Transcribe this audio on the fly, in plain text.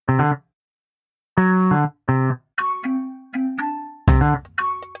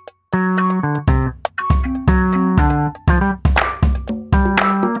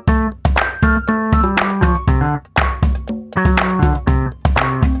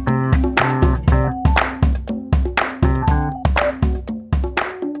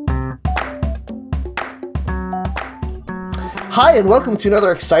Hi, and welcome to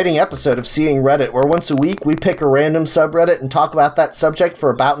another exciting episode of Seeing Reddit, where once a week we pick a random subreddit and talk about that subject for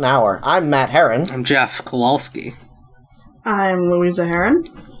about an hour. I'm Matt Herron. I'm Jeff Kowalski. I'm Louisa Herron.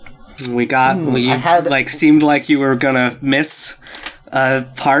 Seemed like you were gonna miss a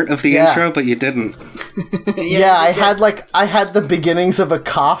part of the intro, but you didn't. I had the beginnings of a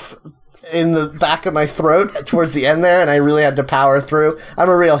cough in the back of my throat towards the end there, and I really had to power through. I'm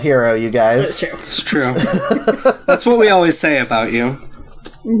a real hero, you guys. It's true. That's what we always say about you.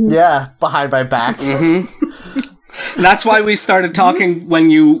 Yeah, behind my back. Mm-hmm. That's why we started talking when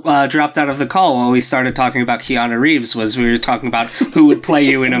you dropped out of the call. When we started talking about Keanu Reeves, was we were talking about who would play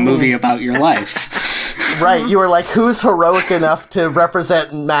you in a movie about your life. Right, you were like, who's heroic enough to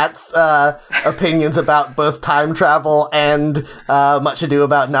represent Matt's opinions about both time travel and Much Ado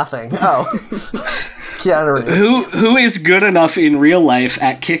About Nothing? Oh, Keanu Reeves. Who is good enough in real life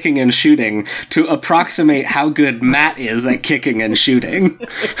at kicking and shooting to approximate how good Matt is at kicking and shooting?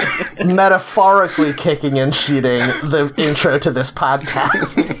 Metaphorically kicking and shooting, the intro to this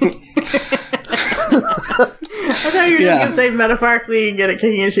podcast. I thought you were just going to say metaphorically good at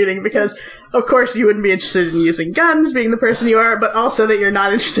kicking and shooting because, of course, you wouldn't be interested in using guns, being the person you are, but also that you're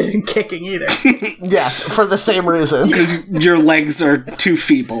not interested in kicking either. Yes, for the same reason. Because your legs are too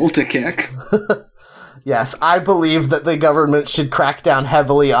feeble to kick. Yes, I believe that the government should crack down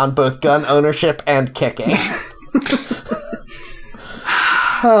heavily on both gun ownership and kicking.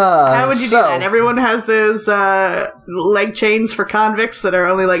 How would you do that? Everyone has those leg chains for convicts that are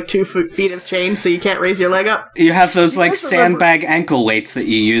only like 2 feet of chain, so you can't raise your leg up. You have those like sandbag ankle weights that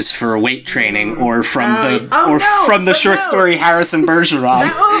you use for weight training, or from the short story Harrison Bergeron.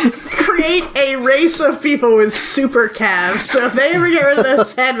 That will create a race of people with super calves. So if they ever get rid of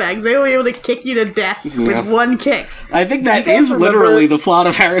those sandbags, they will be able to kick you to death with one kick. I think that is literally the plot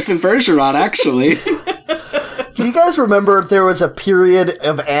of Harrison Bergeron, actually. Do you guys remember there was a period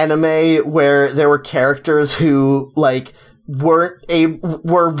of anime where there were characters who, like, were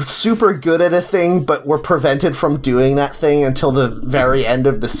super good at a thing, but were prevented from doing that thing until the very end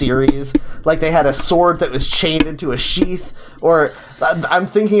of the series? Like, they had a sword that was chained into a sheath, or I'm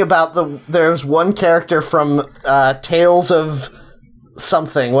thinking about there's one character from Tales of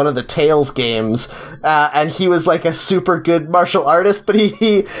something, one of the Tales games, and he was like a super good martial artist, but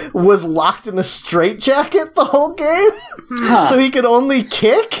he was locked in a straitjacket the whole game, so he could only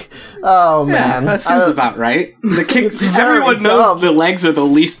kick. Oh man, that seems about right. The kicks. Everyone knows the legs are the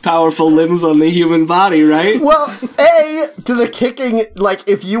least powerful limbs on the human body, right? Well, to the kicking, like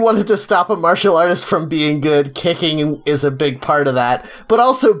if you wanted to stop a martial artist from being good, kicking is a big part of that. But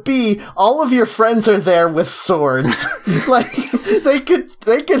also B, all of your friends are there with swords, like they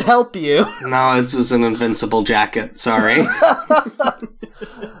could help you. No, it was an invincible jacket. Sorry.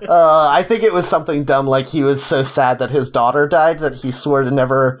 I think it was something dumb, like he was so sad that his daughter died that he swore to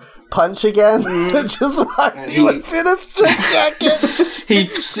never punch again, which is why he was in a straitjacket.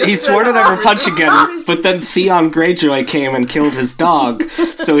 He swore to never punch again, but then Theon Greyjoy came and killed his dog,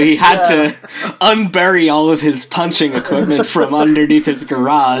 so he had to unbury all of his punching equipment from underneath his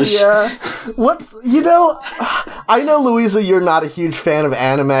garage. Yeah. I know, Louisa, you're not a huge fan of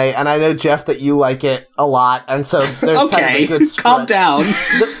anime, and I know, Jeff, that you like it a lot, and so there's kind of a good spread. Calm down.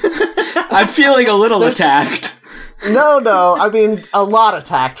 I'm feeling a little attacked. No, I mean, a lot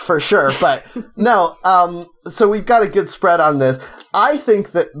attacked, for sure, but no, so we've got a good spread on this. I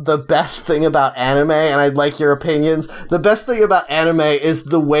think that the best thing about anime, and I'd like your opinions, the best thing about anime is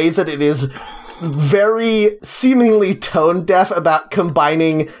the way that it is very seemingly tone deaf about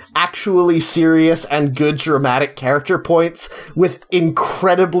combining actually serious and good dramatic character points with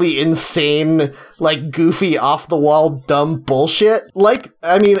incredibly insane, like, goofy, off-the-wall, dumb bullshit. Like,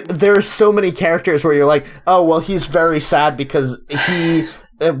 I mean, there are so many characters where you're like, oh, well, he's very sad because he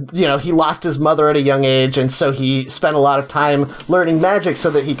lost his mother at a young age, and so he spent a lot of time learning magic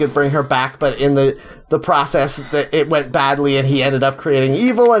so that he could bring her back, but in the process that it went badly and he ended up creating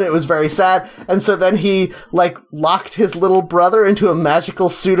evil, and it was very sad. And so then he, like, locked his little brother into a magical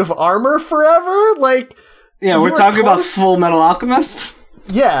suit of armor forever? Like, yeah, we're talking about Full Metal Alchemist?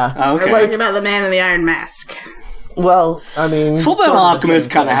 Yeah. Oh, okay. We're talking about the Man in the Iron Mask. Well, I mean... Full Metal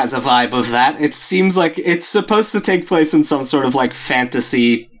Alchemist kind of has a vibe of that. It seems like it's supposed to take place in some sort of, like,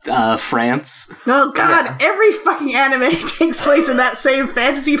 fantasy France. Oh god, every fucking anime takes place in that same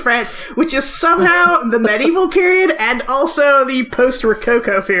fantasy France, which is somehow the medieval period and also the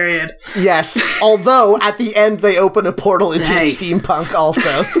post-Rococo period. Yes, although at the end they open a portal into steampunk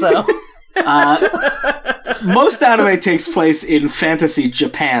also, so... Most anime takes place in fantasy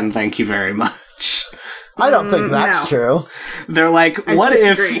Japan, thank you very much. I don't think that's true. They're like, what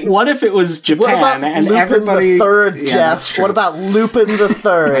if it was Japan and Lupin everybody... the Third, Jeff? What about Lupin the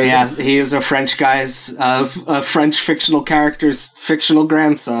Third? Yeah, he is a French guy's, a French fictional character's fictional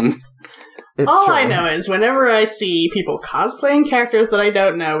grandson. All I know is whenever I see people cosplaying characters that I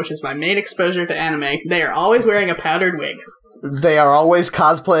don't know, which is my main exposure to anime, they are always wearing a powdered wig. They are always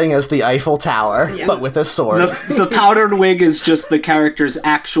cosplaying as the Eiffel Tower, but with a sword. The powdered wig is just the character's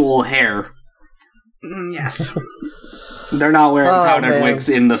actual hair. Yes. They're not wearing powdered wigs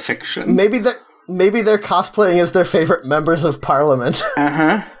in the fiction. Maybe they're cosplaying as their favorite members of parliament.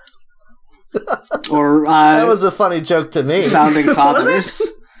 Uh-huh. Or, that was a funny joke to me. Founding fathers.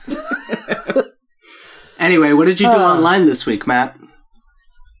 Anyway, what did you do online this week, Matt?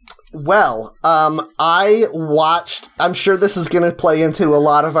 Well, I watched... I'm sure this is going to play into a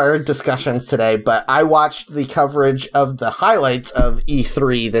lot of our discussions today, but I watched the coverage of the highlights of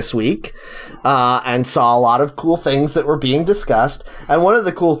E3 this week, and saw a lot of cool things that were being discussed. And one of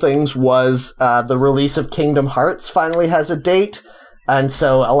the cool things was the release of Kingdom Hearts finally has a date, and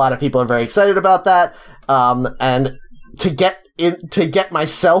so a lot of people are very excited about that. And to get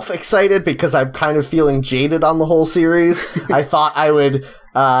myself excited, because I'm kind of feeling jaded on the whole series, I thought I would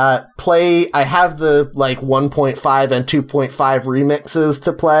play. I have the 1.5 and 2.5 remixes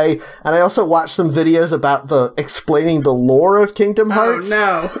to play, and I also watched some videos about explaining the lore of Kingdom Hearts.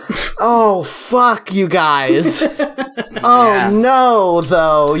 Oh no. Oh fuck you guys. No,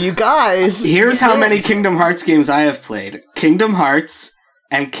 though, you guys. Here's how many Kingdom Hearts games I have played. Kingdom Hearts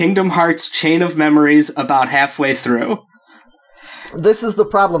and Kingdom Hearts Chain of Memories about halfway through. This is the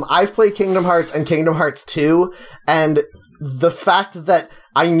problem. I've played Kingdom Hearts and Kingdom Hearts 2, and the fact that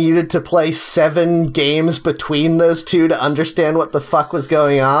I needed to play 7 games between those two to understand what the fuck was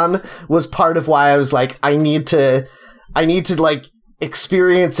going on was part of why I was like, I need to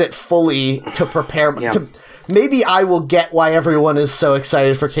experience it fully to prepare. Maybe I will get why everyone is so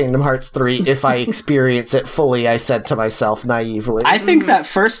excited for Kingdom Hearts 3 if I experience it fully, I said to myself naively. I think that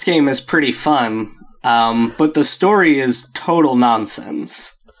first game is pretty fun. But the story is total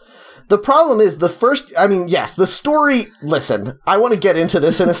nonsense. The problem is the story, listen, I want to get into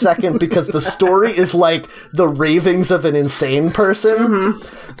this in a second because the story is like the ravings of an insane person.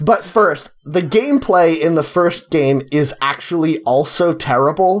 Mm-hmm. But first, the gameplay in the first game is actually also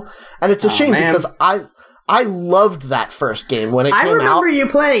terrible. And it's a shame because I loved that first game when it came out. I remember you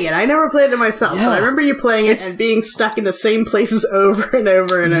playing it. I never played it myself, but I remember you playing it and being stuck in the same places over and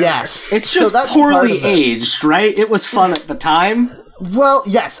over and over. Yes. It's just poorly aged, right? It was fun at the time. Well,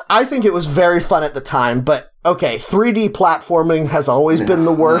 yes, I think it was very fun at the time, but okay, 3D platforming has always been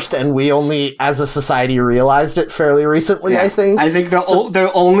the worst, and we only, as a society, realized it fairly recently, I think. I think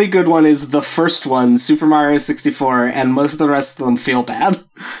the only good one is the first one, Super Mario 64, and most of the rest of them feel bad.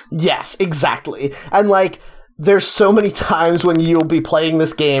 Yes, exactly. And, there's so many times when you'll be playing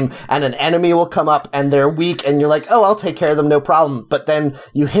this game and an enemy will come up and they're weak and you're like, oh, I'll take care of them, no problem. But then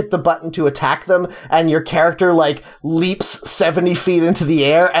you hit the button to attack them and your character leaps 70 feet into the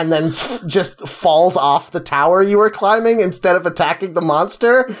air and then just falls off the tower you were climbing instead of attacking the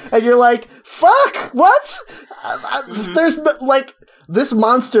monster. And you're like, fuck, what? There's this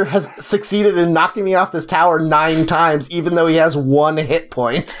monster has succeeded in knocking me off this tower 9 times, even though he has 1 hit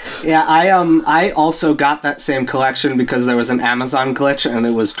point. Yeah, I also got that same collection because there was an Amazon glitch and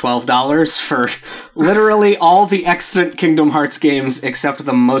it was $12 for literally all the extant Kingdom Hearts games except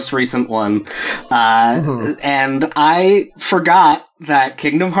the most recent one. And I forgot that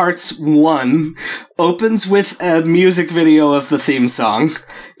Kingdom Hearts 1 opens with a music video of the theme song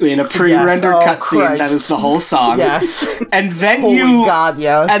in a pre-rendered cutscene that is the whole song. Yes. And then God,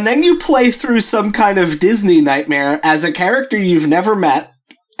 yes. And then you play through some kind of Disney nightmare as a character you've never met.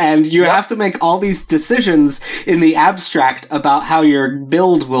 And you have to make all these decisions in the abstract about how your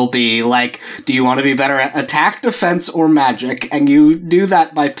build will be. Like, do you want to be better at attack, defense, or magic? And you do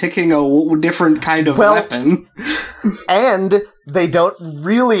that by picking a different kind of weapon. And they don't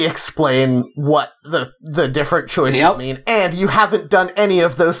really explain what the different choices mean. And you haven't done any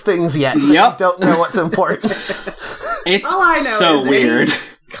of those things yet, so you don't know what's important. It's all I know so is weird.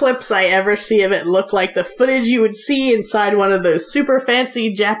 Clips I ever see of it look like the footage you would see inside one of those super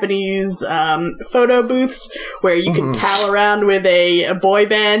fancy Japanese photo booths where you can pal around with a boy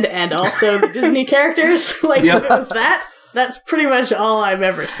band and also the Disney characters. If it was that. That's pretty much all I'm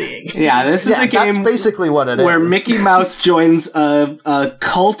ever seeing. Yeah, this is a game that's basically what it where is. Mickey Mouse joins a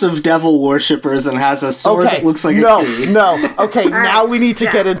cult of devil worshippers and has a sword that looks like a key. No, okay, now we need to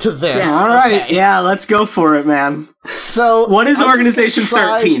get into this. Yeah. All right, yeah, let's go for it, man. So, What is I'm Organization just gonna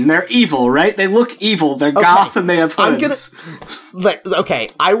try- 13? They're evil, right? They look evil. They're goth and they have hoods.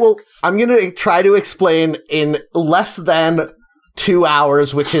 I'm gonna try to explain in less than 2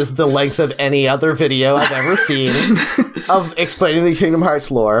 hours, which is the length of any other video I've ever seen of explaining the Kingdom Hearts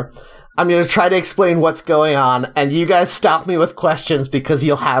lore. I'm going to try to explain what's going on, and you guys stop me with questions because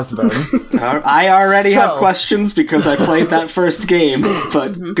you'll have them. I already have questions because I played that first game,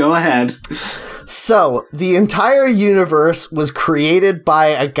 but go ahead. So, the entire universe was created by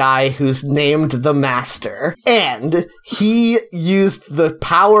a guy who's named the Master, and he used the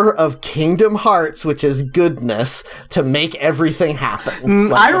power of Kingdom Hearts, which is goodness, to make everything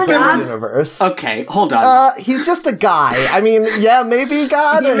happen. I remember- the universe. Okay, hold on. He's just a guy. I mean, yeah, maybe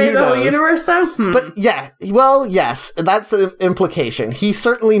God. You and made who the whole knows? universe, though? But yeah, well, yes, that's the implication. He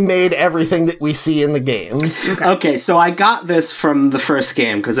certainly made everything that we see in the games. Okay, so I got this from the first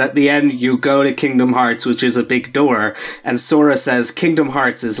game, because at the end you go to Kingdom Hearts, which is a big door, and Sora says Kingdom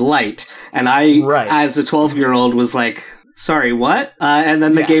Hearts is light, and I, as a 12-year-old, was like, sorry, what? And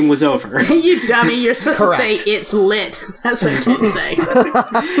then the game was over. You dummy, you're supposed to say it's lit. That's what you're supposed to say.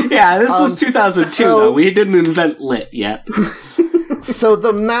 Yeah, this was 2002, though. We didn't invent lit yet. So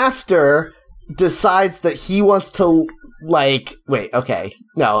the Master decides that he wants to,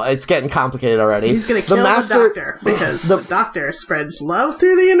 no, it's getting complicated already. He's gonna kill the Doctor, because the Doctor spreads love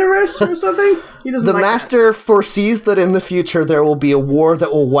through the universe or something? He doesn't The like Master foresees that in the future there will be a war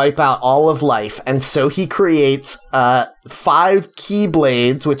that will wipe out all of life, and so he creates 5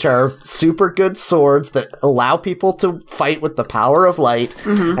 Keyblades, which are super good swords that allow people to fight with the power of light,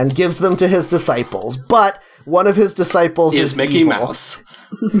 and gives them to his disciples. But one of his disciples is Mickey evil. Mouse.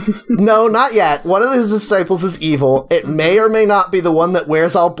 No, not yet. One of his disciples is evil. It may or may not be the one that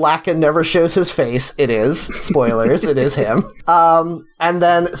wears all black and never shows his face. It is. Spoilers, it is him. And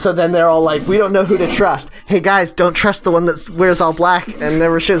then they're all like, we don't know who to trust. Hey guys, don't trust the one that wears all black and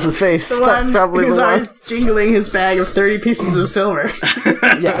never shows his face. The That's one probably who's the one. always jingling his bag of 30 pieces of silver.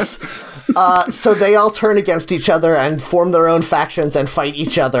 Yes. So they all turn against each other and form their own factions and fight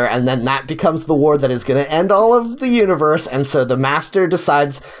each other, and then that becomes the war that is going to end all of the universe. And so the Master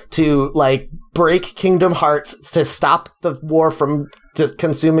decides to, break Kingdom Hearts to stop the war from just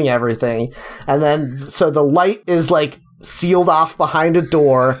consuming everything. And then, so the light is, sealed off behind a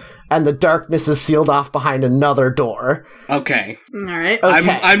door, and the darkness is sealed off behind another door. Okay. All right.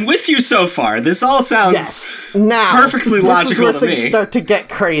 Okay. I'm with you so far. This all sounds Now, perfectly logical this is where to things me. start to get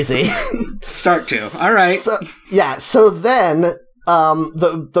crazy. Start to. All right. So then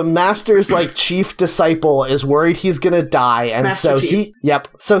the Master's chief disciple is worried he's gonna die, and Master Chief.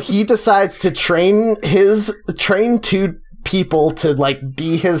 so he decides to train 2 people to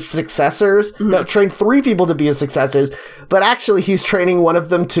be his successors. No, train 3 people to be his successors, but actually he's training one of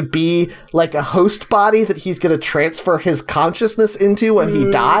them to be a host body that he's gonna transfer his consciousness into when he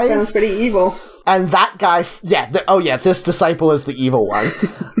dies. Sounds pretty evil. And that guy, this disciple is the evil one.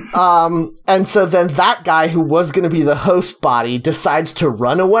 And so then that guy who was going to be the host body decides to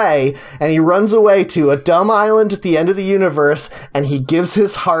run away, and he runs away to a dumb island at the end of the universe, and he gives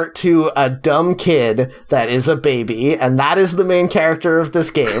his heart to a dumb kid that is a baby, and that is the main character of this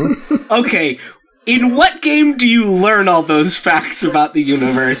game. Okay. In what game do you learn all those facts about the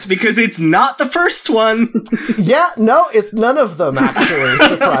universe? Because it's not the first one. Yeah, no, it's none of them, actually,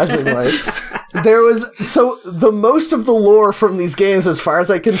 surprisingly. The most of the lore from these games, as far as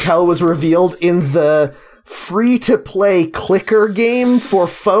I can tell, was revealed in the free-to-play clicker game for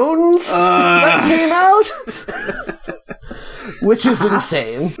phones that came out. Which is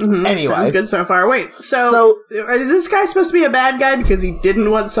insane. Anyway. Sounds good so far. Wait, so is this guy supposed to be a bad guy because he didn't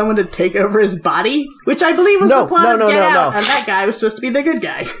want someone to take over his body? Which I believe was the plot of Get Out, and that guy was supposed to be the good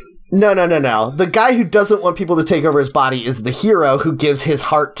guy. No. The guy who doesn't want people to take over his body is the hero who gives his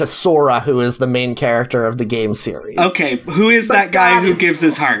heart to Sora, who is the main character of the game series. Okay, who is that guy who gives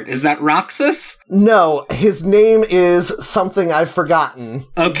his heart? Is that Roxas? No, his name is something I've forgotten.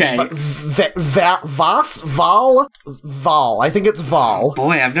 Okay. Val. I think it's Val.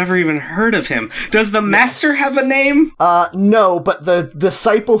 Boy, I've never even heard of him. Does the Master have a name? No, but the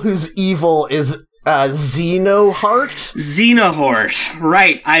disciple who's evil is Xenoheart? Xenoheart.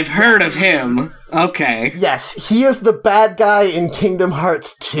 Right, I've heard of him. Okay. Yes, he is the bad guy in Kingdom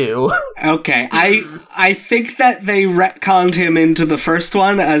Hearts 2. Okay, I think that they retconned him into the first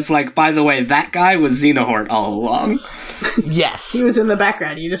one as by the way, that guy was Xenoheart all along. Yes. He was in the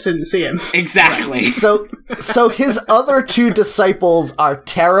background. You just didn't see him. Exactly. So his other two disciples are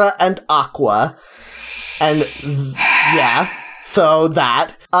Terra and Aqua. And so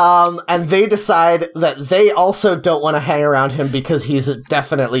that. And they decide that they also don't want to hang around him because he's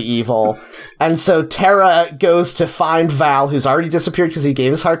definitely evil. And so Terra goes to find Val, who's already disappeared because he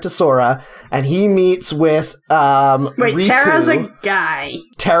gave his heart to Sora, and he meets with Wait, Riku. Terra's a guy.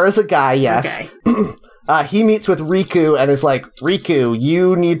 Terra's a guy, yes. Okay. He meets with Riku and is like, Riku,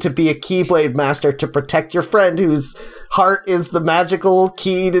 you need to be a Keyblade Master to protect your friend whose heart is the magical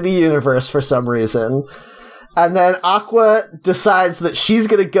key to the universe for some reason. And then Aqua decides that she's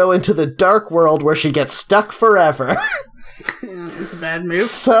going to go into the dark world where she gets stuck forever. It's a bad move.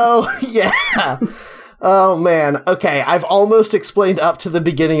 So, yeah. Oh, man. Okay, I've almost explained up to the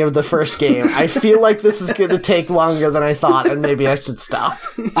beginning of the first game. I feel like this is going to take longer than I thought, and maybe I should stop.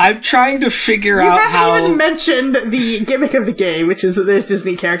 I'm trying to figure You out haven't even mentioned the gimmick of the game, which is that there's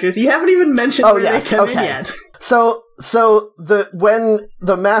Disney characters. You haven't even mentioned where they come in yet. So when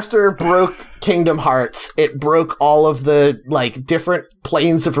the Master broke Kingdom Hearts, it broke all of the, like, different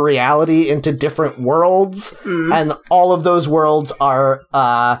planes of reality into different worlds, and all of those worlds are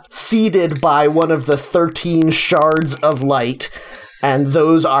seeded by one of the 13 shards of light, and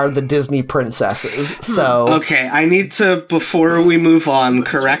those are the Disney princesses. So Okay, I need to, before we move on,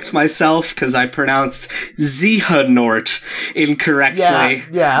 correct myself, because I pronounced Xehanort incorrectly.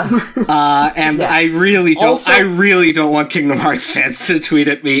 yeah. And Yes. I really Also- don't want Kingdom Hearts fans to tweet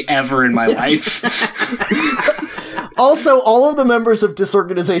at me ever in my life. Also, all of the members of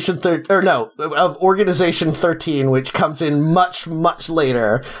of Organization 13, which comes in much, much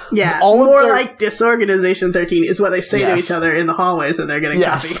later. Yeah, all of more their- like Disorganization 13 is what they say to Yes. each other in the hallways when they're getting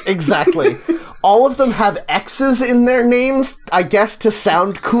Yes, coffee. exactly. All of them have X's in their names, I guess to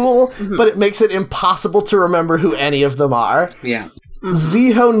sound cool, but it makes it impossible to remember who any of them are. Yeah.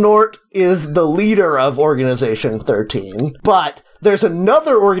 Xehanort is the leader of Organization 13, but there's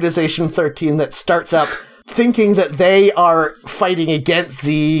another Organization 13 that starts up thinking that they are fighting against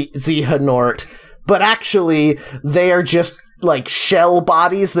Xehanort, but actually they are just like shell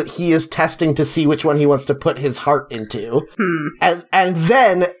bodies that he is testing to see which one he wants to put his heart into. And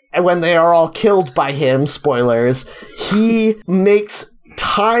then when they are all killed by him, spoilers, he makes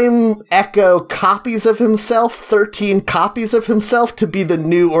Time Echo copies of himself, 13 copies of himself, to be the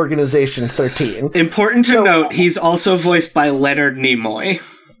new Organization 13. Important to note, he's also voiced by Leonard Nimoy.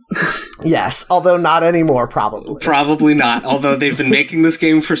 Yes, although not anymore, probably. Probably not, although they've been making this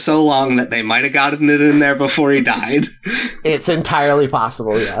game for so long that they might have gotten it in there before he died. It's entirely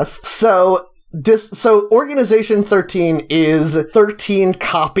possible, yes. So Organization 13 is 13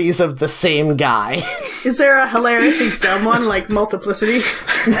 copies of the same guy. Is there a hilariously dumb one like Multiplicity?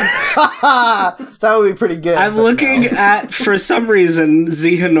 That would be pretty good. I'm looking at, for some reason,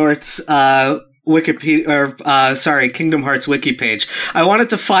 Xehanort's Wikipedia, Kingdom Hearts wiki page. I wanted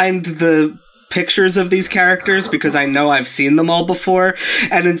to find the pictures of these characters because I know I've seen them all before,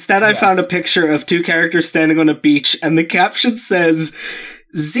 and instead I found a picture of two characters standing on a beach, and the caption says,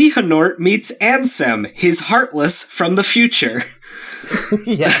 Xehanort meets Ansem, his Heartless from the future.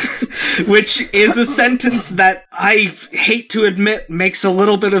 Yes. Which is a sentence that I hate to admit makes a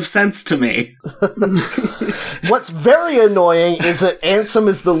little bit of sense to me. What's very annoying is that Ansem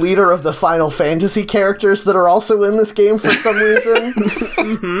is the leader of the Final Fantasy characters that are also in this game for some reason.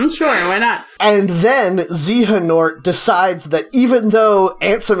 Sure, why not? And then Xehanort decides that even though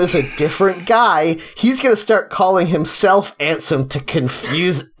Ansem is a different guy, he's going to start calling himself Ansem to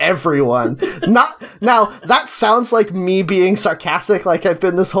confuse everyone. Now, that sounds like me being sarcastic like I've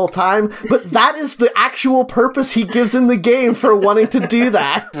been this whole time, but that is the actual purpose he gives in the game for wanting to do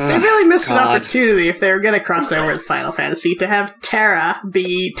that. They really missed an opportunity if they were going to cross over with Final Fantasy to have Terra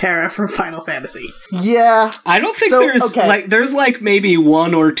be Terra from Final Fantasy. Yeah. I don't think So, there's okay. there's maybe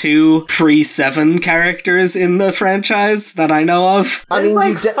one or two pre-7 characters in the franchise that I know of. There's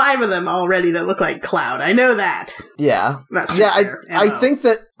like 5 of them already that look like Cloud. I know that. Yeah. That's yeah, just their I MO. think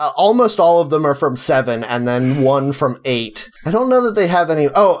that almost all of them are from 7 and then one from 8. I don't know that they have any...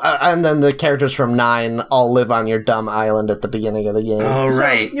 and then the characters from 9 all live on your dumb island at the beginning of the game. Oh,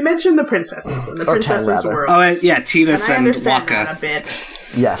 right. You mentioned the princesses and the Or 10, princesses' rather. world. Oh, yeah, Tidus And I and understand that Waka. a bit.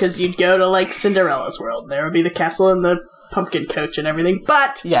 Yes. Because you'd go to, like, Cinderella's world. There would be the castle and the pumpkin coach and everything,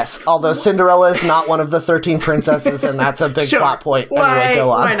 but... Yes, although Cinderella is not one of the 13 princesses, and that's a big Sure. plot point. Why, Anyway,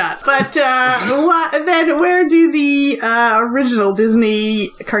 go on. why not? But then where do the original Disney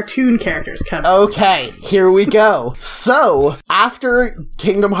cartoon characters come in? Okay, here we go. So, after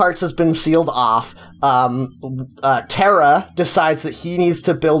Kingdom Hearts has been sealed off, Terra decides that he needs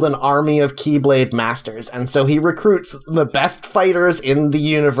to build an army of Keyblade Masters, and so he recruits the best fighters in the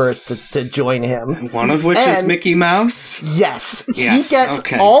universe to join him. One of which is Mickey Mouse? Yes. Yes, He gets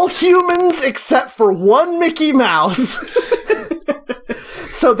okay. all humans except for one Mickey Mouse.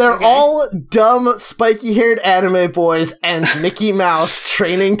 So they're all dumb, spiky-haired anime boys and Mickey Mouse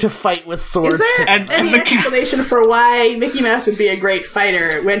training to fight with swords. Is there any explanation for why Mickey Mouse would be a great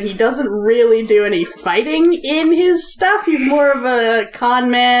fighter when he doesn't really do any fighting in his stuff? He's more of a con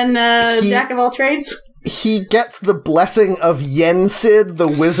man, jack of all trades? He gets the blessing of Yensid, the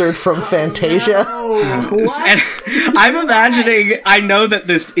wizard from Fantasia. No. What? And I'm imagining, I know that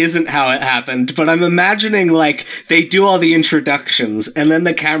this isn't how it happened, but I'm imagining, like, they do all the introductions, and then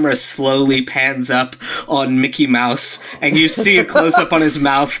the camera slowly pans up on Mickey Mouse, and you see a close-up on his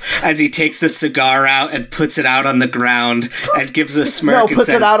mouth as he takes a cigar out and puts it out on the ground, and gives a smirk No, and puts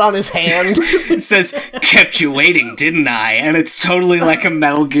says, it out on his hand. it says, "Kept you waiting, didn't I?" And it's totally like a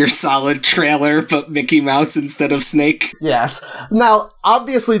Metal Gear Solid trailer, but Mickey Mouse instead of Snake. Yes. Now,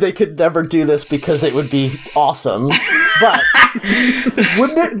 obviously they could never do this because it would be awesome, but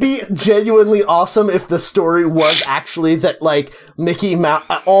wouldn't it be genuinely awesome if the story was actually that, like, Mickey Mouse,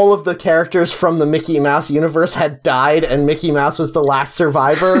 all of the characters from the Mickey Mouse universe had died and Mickey Mouse was the last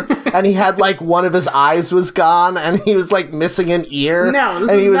survivor, and he had, like, one of his eyes was gone, and he was, like, missing an ear. No, and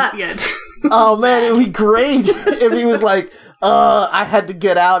this is not good. Oh man, it would be great if he was like, I had to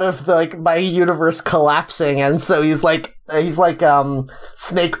get out of my universe collapsing, and so he's like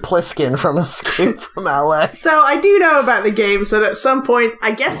Snake Plissken from Escape from LA. So I do know about the games that at some point,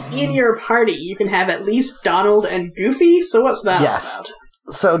 I guess in your party, you can have at least Donald and Goofy, so what's that Yes. about?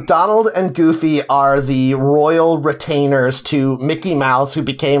 So Donald and Goofy are the royal retainers to Mickey Mouse, who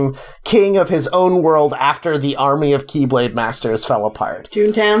became king of his own world after the army of Keyblade Masters fell apart.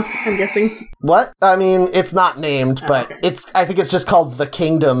 Toontown, I'm guessing. What? I mean, it's not named, but okay. I think it's just called the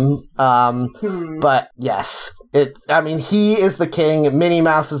Kingdom. But yes, he is the king, Minnie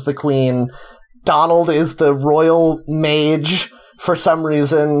Mouse is the queen, Donald is the royal mage for some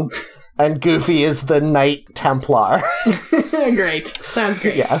reason, and Goofy is the Knight Templar. Great. Sounds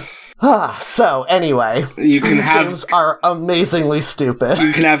great. Yes. So, anyway, You can these have games are amazingly stupid.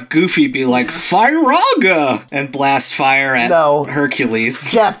 You can have Goofy be like, "Firaga!" and blast fire at No.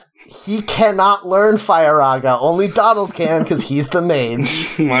 Hercules. Jeff, he cannot learn Firaga. Only Donald can, because he's the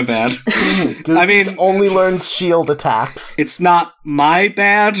mage. My bad. Goofy I mean- only learns shield attacks. It's not my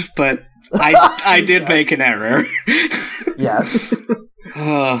bad, but I did make an error. Yes.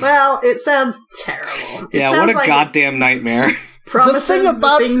 Well, it sounds terrible. It Yeah, sounds what a like goddamn nightmare. promises The thing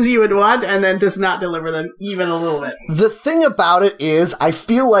about- the things you would want and then does not deliver them even a little bit. The thing about it is, I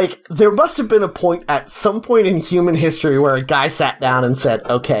feel like there must have been a point at some point in human history where a guy sat down and said,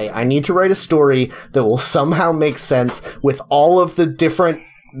 okay, I need to write a story that will somehow make sense with all of the different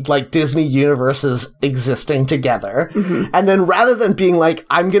Disney universes existing together. Mm-hmm. And then rather than being like,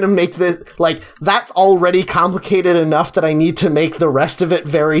 I'm gonna make this, that's already complicated enough that I need to make the rest of it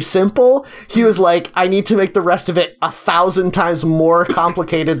very simple, he was like, I need to make the rest of it 1,000 times more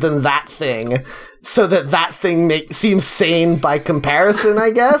complicated than that thing, so that thing seems sane by comparison,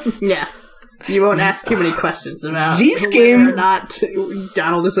 I guess. Yeah. You won't ask too many questions about These whether games- or not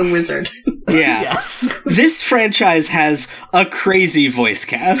Donald is a wizard. Yeah. Yes. This franchise has a crazy voice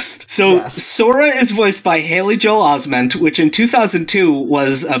cast. So Yes. Sora is voiced by Haley Joel Osment, which in 2002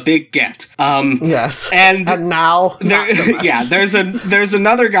 was a big get. Yes. And now, not so much. yeah, there's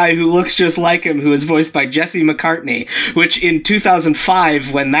another guy who looks just like him who is voiced by Jesse McCartney, which in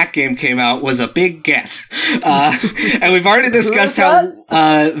 2005, when that game came out, was a big get. And we've already discussed how Do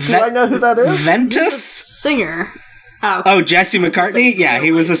I know who that is? Ventus. Singer. Oh, Jesse McCartney? Yeah,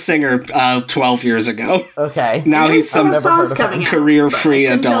 he was a singer 12 years ago. Okay. Now he's some never songs heard of coming him. out. career-free I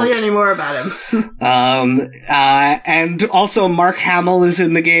couldn't tell you adult. any more about him. And also Mark Hamill is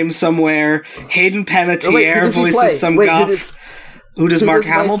in the game somewhere. Hayden Panettiere who does he play? voices some Wait, goth. Who does who Mark does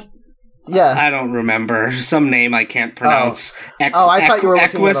Mike- Hamill? Yeah. I don't remember. Some name I can't pronounce. I thought you were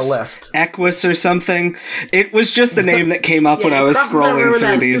looking at a list. Equus or something. It was just the name that came up when I was scrolling Remember through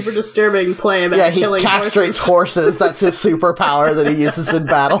that these. super disturbing play about Yeah, he killing castrates horses. That's his superpower that he uses in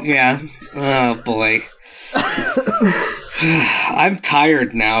battle. Yeah. Oh boy. I'm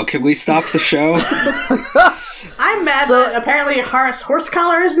tired now. Can we stop the show? I'm mad that apparently Horace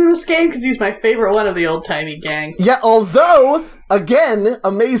Horsecollar is in this game because he's my favorite one of the old-timey gang. Yeah, although again,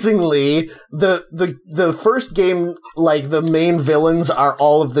 amazingly, the first game, like, the main villains are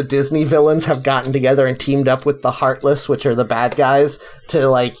all of the Disney villains have gotten together and teamed up with the Heartless, which are the bad guys, to,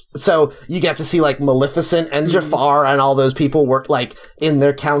 like, so you get to see, like, Maleficent and Jafar and all those people work, like, in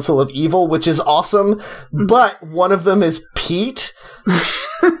their Council of Evil, which is awesome, but one of them is Pete,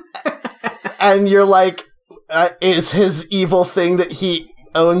 and you're like, is his evil thing that he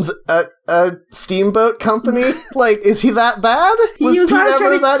owns a steamboat company? Like, is he that bad? He was Pete always ever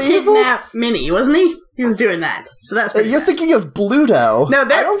trying that to evil? kidnap Minnie, wasn't he? He was doing that. So that's pretty You're bad. thinking of Bluto. No, I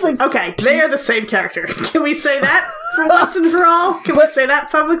don't think. Okay, they are the same character. Can we say that for once and for all? Can we say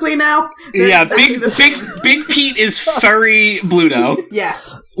that publicly now? They're Yeah, exactly the same. Big Pete is furry Bluto.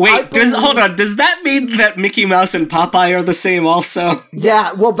 Yes. Wait, hold on. Does that mean that Mickey Mouse and Popeye are the same also?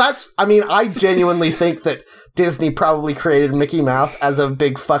 Yeah, well, I genuinely think that Disney probably created Mickey Mouse as a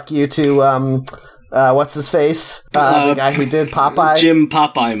big fuck you to, what's his face? The guy who did Popeye. Jim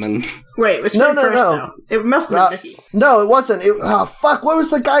Popeyeman. Wait, which No, came no, first, no. though? It must have been Mickey. No, it wasn't. Fuck, what was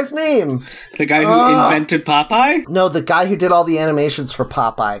the guy's name? The guy who invented Popeye? No, the guy who did all the animations for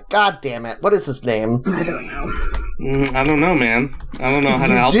Popeye. God damn it. What is his name? I don't know. I don't know, man. I don't know how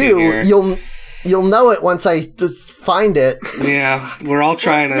to help you here. You'll know it once I just find it. Yeah, we're all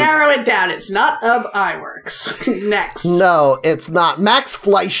trying Let's narrow it down. It's not iWorks. Next. No, it's not. Max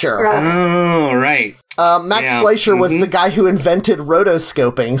Fleischer. Oh, right. Max Fleischer was the guy who invented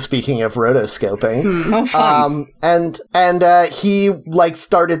rotoscoping, speaking of rotoscoping. Oh, fun. And he, like,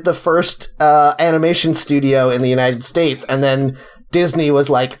 started the first animation studio in the United States, and then Disney was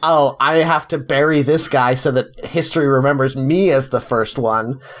like, oh, I have to bury this guy so that history remembers me as the first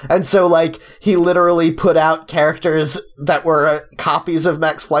one. And so, like, he literally put out characters that were copies of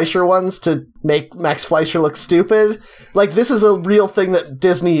Max Fleischer ones to make Max Fleischer look stupid. Like, this is a real thing that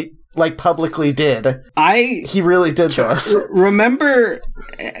Disney, like, publicly did. He really did this. Remember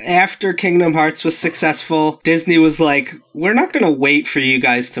after Kingdom Hearts was successful, Disney was like, we're not going to wait for you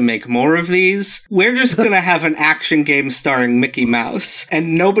guys to make more of these. We're just going to have an action game starring Mickey Mouse.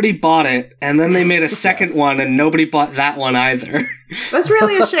 And nobody bought it. And then they made a second one and nobody bought that one either. That's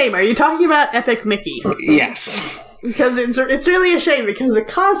really a shame. Are you talking about Epic Mickey? Yes. Because it's really a shame, because the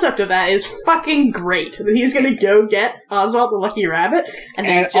concept of that is fucking great. That he's gonna go get Oswald the Lucky Rabbit, and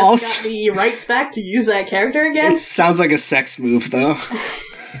they just got the rights back to use that character again. It sounds like a sex move, though.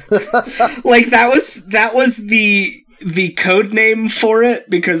 Like, that was the code name for it,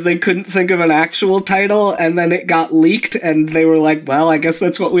 because they couldn't think of an actual title, and then it got leaked, and they were like, well, I guess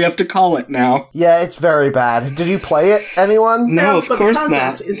that's what we have to call it now. Yeah, it's very bad. Did you play it, anyone? No, of course not. The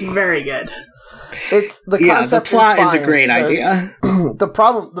concept is very good. It's the concept. The plot is a fine. great idea. The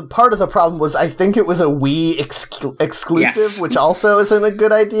part of the problem was, I think it was a Wii exclusive, Yes. which also isn't a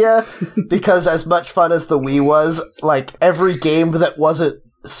good idea, because as much fun as the Wii was, like, every game that wasn't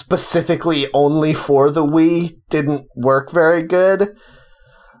specifically only for the Wii didn't work very good.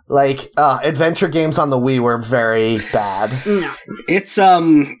 Like, adventure games on the Wii were very bad. No.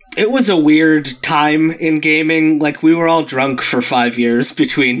 It was a weird time in gaming. Like, we were all drunk for 5 years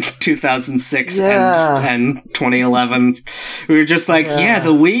between 2006 and 2011. We were just like, yeah,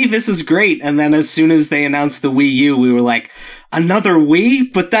 the Wii, this is great. And then as soon as they announced the Wii U, we were like, another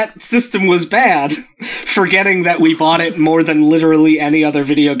Wii? But that system was bad. Forgetting that we bought it more than literally any other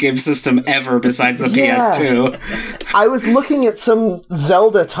video game system ever besides the PS2. I was looking at some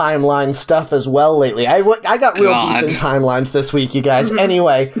Zelda timeline stuff as well lately. I got real deep in timelines this week, you guys.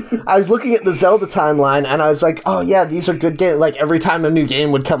 Anyway, I was looking at the Zelda timeline, and I was like, oh yeah, these are good games. Like, every time a new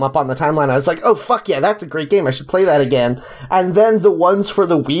game would come up on the timeline, I was like, oh fuck yeah, that's a great game. I should play that again. And then the ones for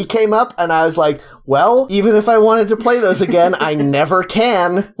the Wii came up, and I was like, well, even if I wanted to play those again, I never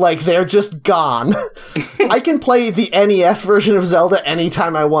can. Like, they're just gone. I can play the NES version of Zelda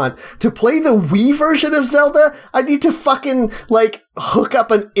anytime I want. To play the Wii version of Zelda, I need to fucking, like, hook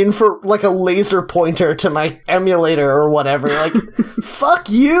up a laser pointer to my emulator or whatever. Like, fuck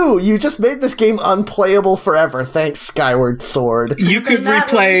you! You just made this game unplayable forever. Thanks, Skyward Sword. You could not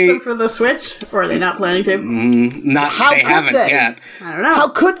replay them for the Switch, or are they not planning to? They haven't yet. I don't know. How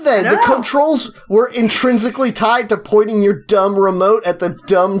could they? The controls were intrinsically tied to pointing your dumb remote at the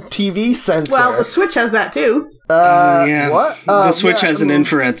dumb TV sensor. Well, the Switch has that too. What? The Switch has an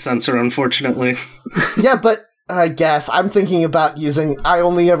infrared sensor, unfortunately. Yeah, but I guess I'm thinking about I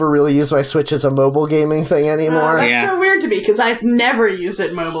only ever really use my Switch as a mobile gaming thing anymore. That's so weird to me, because I've never used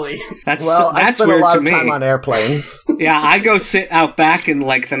it mobily. That's I spend weird a lot to of me. time on airplanes. Yeah, I go sit out back in,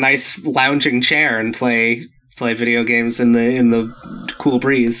 like, the nice lounging chair and play video games in the cool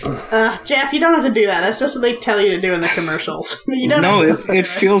breeze. Jeff, you don't have to do that. That's just what they tell you to do in the commercials. You don't No, have to it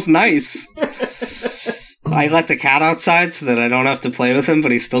feels nice. I let the cat outside so that I don't have to play with him,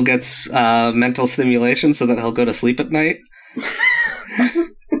 but he still gets mental stimulation so that he'll go to sleep at night.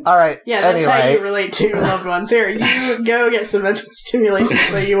 All right. Yeah, that's anyway. how you relate to your loved ones. Here, you go get some mental stimulation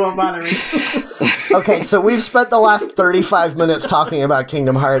so you won't bother me. Okay, so we've spent the last 35 minutes talking about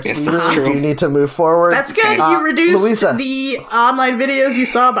Kingdom Hearts. Yes, We that's really true. do need to move forward. That's good. Okay. You reduced Louisa. the online videos you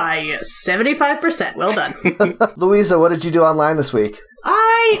saw by 75%. Well done. Louisa, what did you do online this week?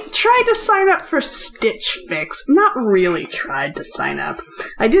 I tried to sign up for Stitch Fix. Not really tried to sign up.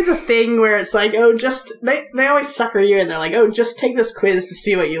 I did the thing where it's like, oh, just... They always sucker you in. They're like, oh, just take this quiz to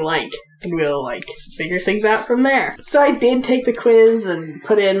see what you like. And we'll, figure things out from there. So I did take the quiz and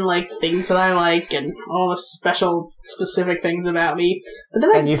put in, things that I like and all the special, specific things about me. But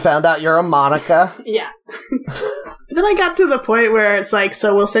then And you found out you're a Monica. Yeah. But then I got to the point where it's like,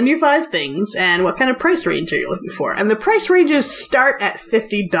 so we'll send you 5 things, and what kind of price range are you looking for? And the price ranges start at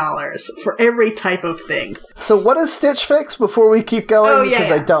 $50 for every type of thing. So what is Stitch Fix before we keep going? Oh, yeah, because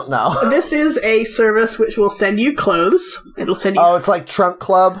yeah. I don't know. This is a service which will send you clothes. It'll send you Oh, it's like Trunk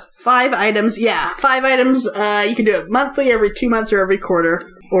Club? 5 items. Yeah, 5 items. You can do it monthly, every 2 months, or every quarter.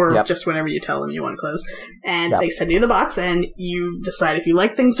 Or Yep. just whenever you tell them you want clothes. And Yep. they send you the box, and you decide if you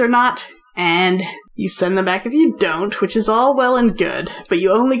like things or not. And you send them back if you don't, which is all well and good. But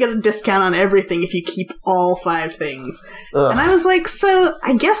you only get a discount on everything if you keep all 5 things. Ugh. And I was like, so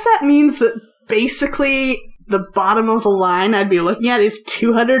I guess that means that basically the bottom of the line I'd be looking at is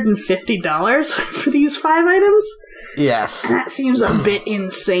 $250 for these 5 items? Yes. That seems a bit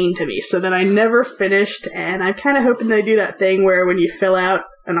insane to me. So then I never finished, and I'm kind of hoping they do that thing where when you fill out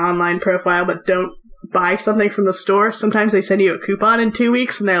an online profile but don't buy something from the store, sometimes they send you a coupon in 2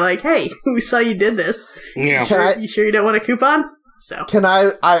 weeks, and they're like, hey, we saw you did this. Yeah. Can You sure you don't want a coupon? So. Can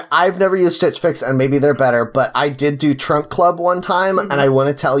I've never used Stitch Fix, and maybe they're better, but I did do Trunk Club one time, and I want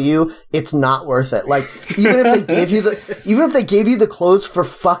to tell you, it's not worth it. Even if they gave you the clothes for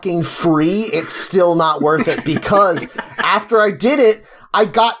fucking free, it's still not worth it, because after I did it, I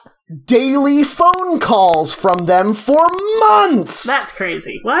got daily phone calls from them for months. That's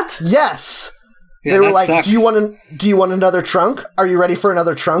crazy. What? Yes. Yeah, They were that like, sucks. do you want another trunk? Are you ready for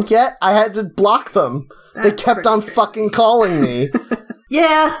another trunk yet? I had to block them. They That's kept on pretty fucking calling me.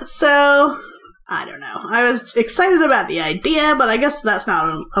 Yeah, so I don't know. I was excited about the idea, but I guess that's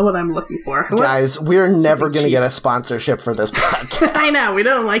not what I'm looking for. Guys, we're never going to cheap. get a sponsorship for this podcast. I know, we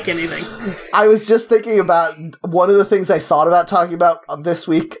don't like anything. I was just thinking about one of the things I thought about talking about this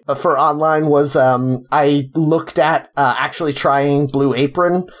week for online was I looked at actually trying Blue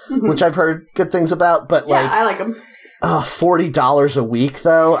Apron, which I've heard good things about, but Yeah, I like them. $40 a week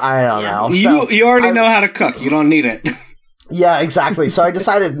though? I don't Yeah. know. So, You already know how to cook. You don't need it. yeah, exactly. So I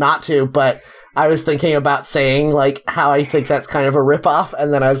decided not to, but I was thinking about saying, how I think that's kind of a ripoff,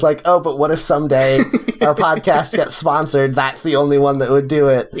 and then I was like, oh, but what if someday our podcast gets sponsored? That's the only one that would do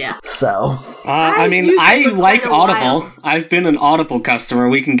it. Yeah. So, I mean, used it I for like quite a Audible. while. I've been an Audible customer.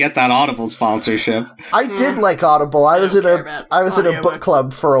 We can get that Audible sponsorship. I did like Audible. I was in care a about book audiobooks.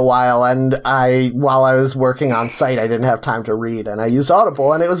 club for a while, and while I was working on site, I didn't have time to read, and I used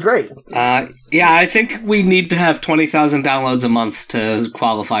Audible, and it was great. Yeah, I think we need to have 20,000 downloads a month to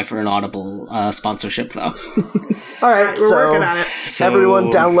qualify for an Audible sponsorship, though. All right, We're so working on it. So, everyone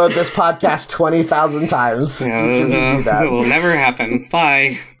download this podcast 20,000 times. Yeah, Each of you do that. it will never happen.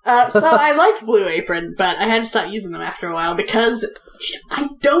 Bye. So I liked Blue Apron, but I had to stop using them after a while because I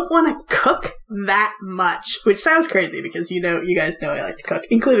don't want to cook that much, which sounds crazy because you guys know I like to cook,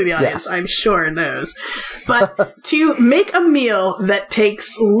 including the audience, Yes. I'm sure knows. But to make a meal that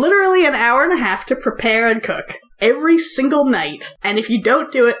takes literally an hour and a half to prepare and cook every single night, and if you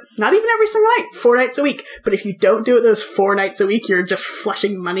don't do it, not even every single night, 4 nights a week, but if you don't do it those 4 nights a week, you're just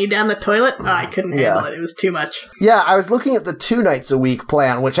flushing money down the toilet. I couldn't handle it. It was too much. Yeah, I was looking at the 2 nights a week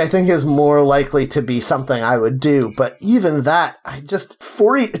plan, which I think is more likely to be something I would do. But even that,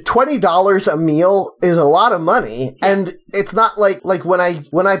 $20 a meal is a lot of money, and it's not like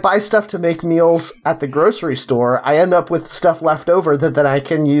when I buy stuff to make meals at the grocery store, I end up with stuff left over that then I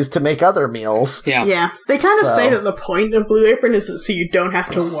can use to make other meals. Yeah. Yeah, they kind of So- say that the point of Blue Apron is that so you don't have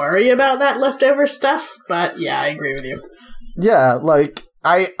to worry about that leftover stuff, but yeah, I agree with you. Yeah,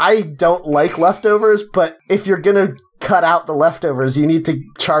 I don't like leftovers, but if you're gonna cut out the leftovers, you need to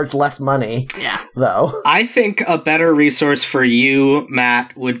charge less money, Yeah. though. I think a better resource for you,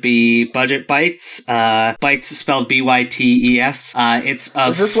 Matt, would be Budget Bites. Bites spelled BYTES. It's a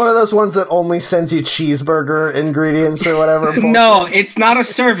Is this one of those ones that only sends you cheeseburger ingredients or whatever? No, it's not a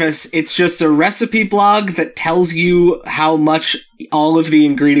service. It's just a recipe blog that tells you how much all of the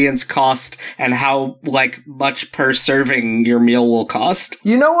ingredients cost and how, like, much per serving your meal will cost?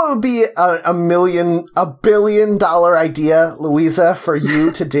 You know what would be a billion-dollar idea, Louisa, for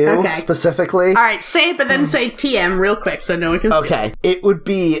you to do Okay. specifically? All right, say it, but then say TM real quick so no one can see. Okay, it would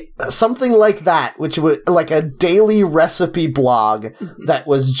be something like that, which would, like a daily recipe blog that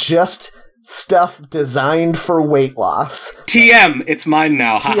was just stuff designed for weight loss. TM, it's mine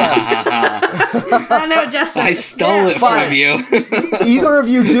now. Ha ha ha ha. I know, Jeff said I stole it from you. Either of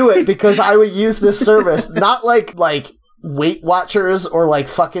you do it, because I would use this service, not like Weight Watchers or like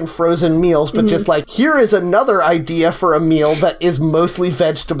fucking frozen meals, but just like, here is another idea for a meal that is mostly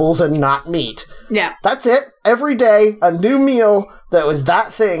vegetables and not meat. Yeah. That's it. Every day, a new meal that was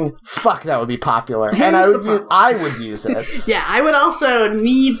that thing. Fuck, that would be popular. And I would use it. Yeah, I would also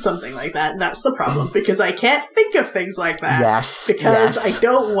need something like that. That's the problem, because I can't think of things like that. Yes. Because yes. I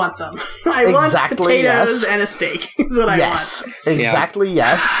don't want them. I Exactly, want potatoes yes. and a steak is what Yes. I want. Exactly,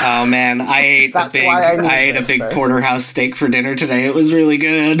 yes. Oh man, I ate That's a why I need ate a this big thing. porterhouse steak for dinner today. It was really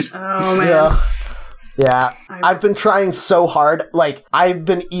good. Oh, man. Yeah. Yeah, I've been trying so hard. Like, I've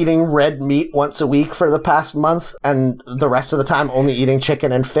been eating red meat once a week for the past month, and the rest of the time only eating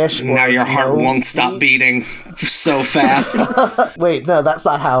chicken and fish. Now your heart won't stop beating so fast. Wait, no, that's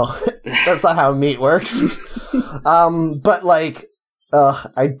not how meat works. But like,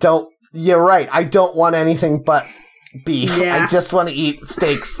 I don't. You're right. I don't want anything but beef. Yeah. I just want to eat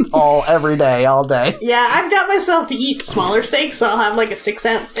steaks every day, all day. Yeah, I've got myself to eat smaller steaks, so I'll have like a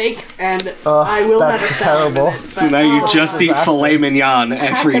 6-ounce steak, and I will have a that's salad terrible. with it, So now you just eat disaster. filet mignon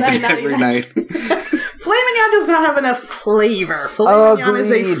every could I not eat that? night. Filet mignon does not have enough flavor. Filet mignon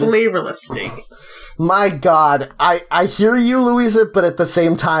is a Agreed. flavorless steak. My God, I hear you, Louisa, but at the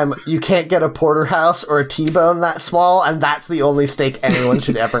same time, you can't get a porterhouse or a T-bone that small, and that's the only steak anyone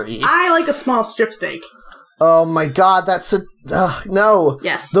should ever eat. I like a small strip steak. Oh my God, that's no.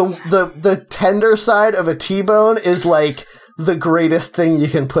 Yes. The tender side of a T-bone is like the greatest thing you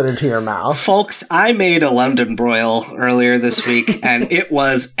can put into your mouth. Folks, I made a London broil earlier this week, and it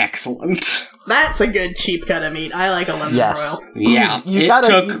was excellent. That's a good cheap cut of meat. I like a lemon Yes. broil. Yeah, You it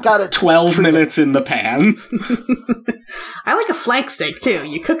gotta took 12 minutes in the pan. I like a flank steak too.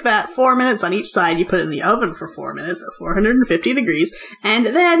 You cook that 4 minutes on each side, you put it in the oven for 4 minutes at 450 degrees, and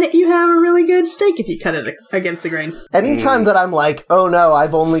then you have a really good steak if you cut it against the grain. Anytime that I'm like, oh no,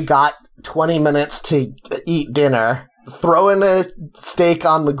 I've only got 20 minutes to eat dinner, throwing a steak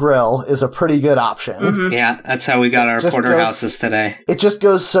on the grill is a pretty good option. Yeah, that's how we got our Just porterhouses today. It just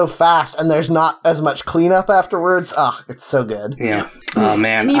goes so fast, and there's not as much cleanup afterwards. Ugh, it's so good. Yeah. Oh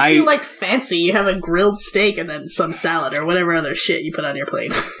man, And you feel like fancy. You have a grilled steak and then some salad or whatever other shit you put on your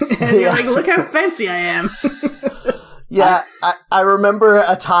plate. And you're like, look how fancy I am. Yeah, I remember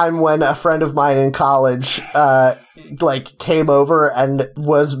a time when a friend of mine in college, came over and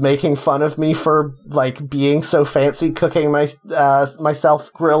was making fun of me for, being so fancy cooking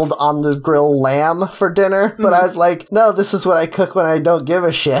myself grilled on the grill lamb for dinner. But I was like, no, this is what I cook when I don't give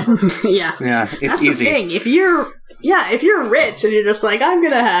a shit. Yeah. Yeah, it's That's easy. the thing. If you're rich and you're just like, I'm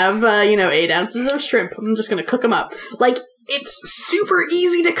gonna have, 8 ounces of shrimp, I'm just gonna cook them up. It's super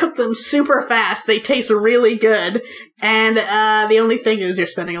easy to cook them super fast. They taste really good. And the only thing is you're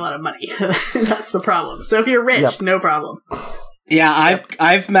spending a lot of money. That's the problem. So if you're rich, no problem. Yeah,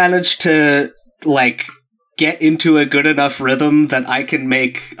 I've managed to get into a good enough rhythm that I can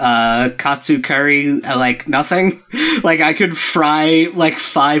make katsu curry like nothing. I could fry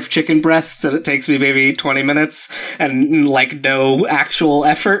 5 chicken breasts and it takes me maybe 20 minutes and no actual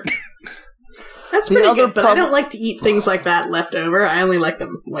effort. That's The pretty other good, but I don't like to eat things like that left over. I only like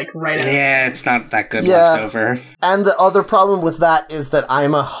them right out. Yeah, it's not that good Yeah. left over. And the other problem with that is that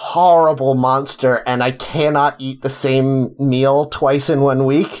I'm a horrible monster, and I cannot eat the same meal twice in 1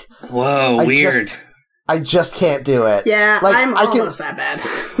 week. Whoa, weird. I just can't do it. Yeah, I'm I can- almost that bad.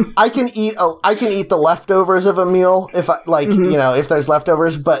 I can eat the leftovers of a meal if I if there's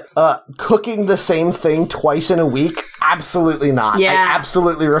leftovers, but cooking the same thing twice in a week, absolutely not. Yeah. I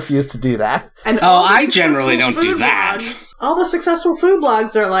absolutely refuse to do that. And Oh, all the I generally successful don't do food that. blogs- all the successful food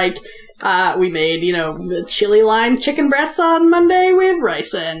blogs are like, we made, the chili lime chicken breasts on Monday with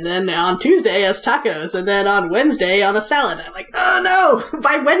rice, and then on Tuesday as tacos, and then on Wednesday on a salad. I'm like, oh no!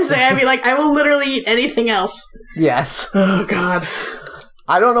 By Wednesday, I'd be like, I will literally eat anything else. Yes. Oh god.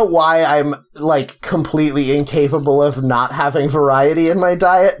 I don't know why I'm completely incapable of not having variety in my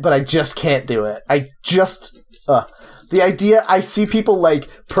diet, but I just can't do it. The idea, I see people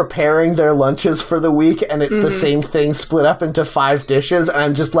preparing their lunches for the week, and it's the same thing split up into 5 dishes, and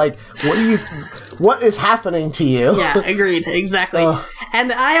I'm just like, What is happening to you? Yeah, agreed. Exactly.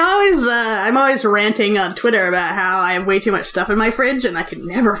 And I'm always ranting on Twitter about how I have way too much stuff in my fridge and I can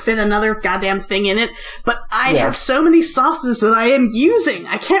never fit another goddamn thing in it. But I have so many sauces that I am using.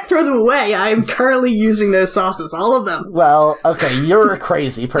 I can't throw them away. I am currently using those sauces, all of them. Well, okay, you're a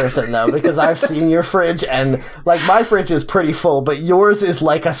crazy person, though, because I've seen your fridge, and, like, my fridge is pretty full, but yours is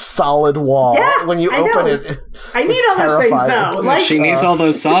like a solid wall. Yeah, when you open it. I need all those things, though. Like, she needs all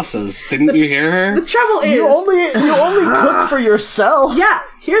those sauces. Didn't you hear her? The trouble is... You only cook for yourself. Yeah,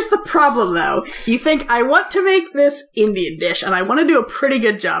 here's the problem, though. You think, I want to make this Indian dish, and I want to do a pretty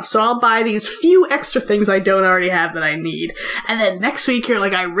good job, so I'll buy these few extra things I don't already have that I need. And then next week, you're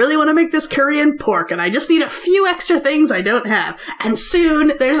like, I really want to make this Korean pork, and I just need a few extra things I don't have. And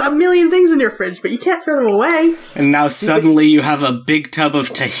soon, there's a million things in your fridge, but you can't throw them away. And now suddenly you have a big tub of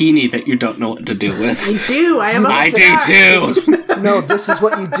tahini that you don't know what to do with. I do. I have a I do too. No, this is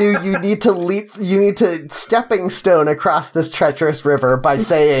what you do. You need to stepping stone across this treacherous river by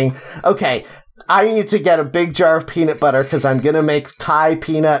saying, okay, I need to get a big jar of peanut butter because I'm going to make Thai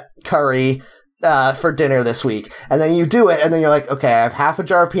peanut curry for dinner this week. And then you do it, and then you're like, okay, I have half a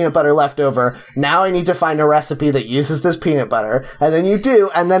jar of peanut butter left over. Now I need to find a recipe that uses this peanut butter. And then you do,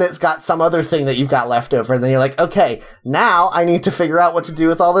 and then it's got some other thing that you've got left over. And then you're like, okay, now I need to figure out what to do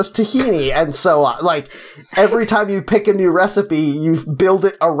with all this tahini. And so on. Like, every time you pick a new recipe, you build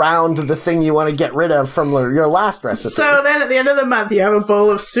it around the thing you want to get rid of from your last recipe. So then at the end of the month, you have a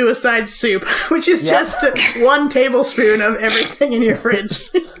bowl of suicide soup, which is just 1 tablespoon of everything in your fridge.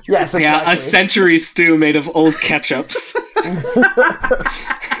 Yes, exactly. Yeah, a century stew made of old ketchups.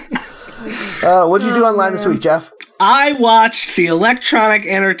 What'd you do online this week, Jeff? I watched the Electronic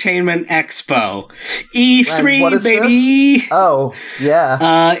Entertainment Expo. E3, what is baby! This? Oh,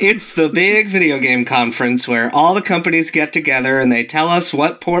 yeah. It's the big video game conference where all the companies get together and they tell us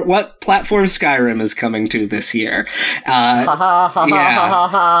what platform Skyrim is coming to this year. Ha ha ha yeah. ha ha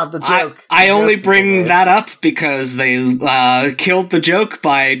ha, the joke. I only bring that up because they killed the joke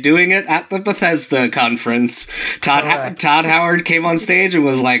by doing it at the Bethesda conference. Todd Howard came on stage and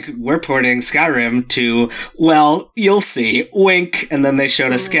was like, we're porting Skyrim to, well, you'll see, wink. And then they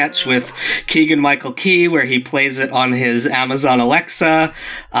showed a sketch with Keegan-Michael Key where he plays it on his Amazon Alexa.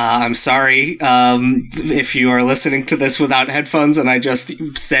 I'm sorry if you are listening to this without headphones and I just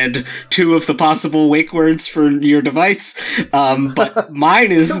said 2 of the possible wake words for your device. But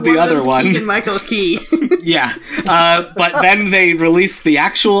mine is the other one. Keegan-Michael Key. Yeah. But then they released the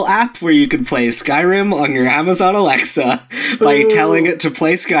actual app where you can play Skyrim on your Amazon Alexa by telling it to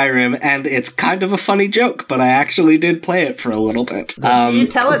play Skyrim, and it's kind of a funny joke, but I actually did play it for a little bit. You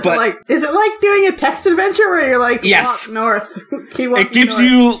tell it to, like, is it like doing a text adventure where you're like, yes, walk north, keep walking it gives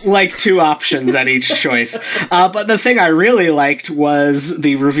north. you like 2 options at each choice. But the thing I really liked was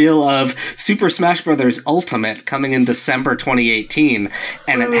the reveal of Super Smash Bros. Ultimate coming in December 2018,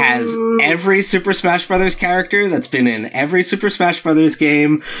 and it has every Super Smash Bros. Character that's been in every Super Smash Bros.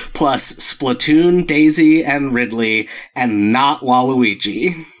 Game, plus Splatoon, Daisy, and Ridley, and not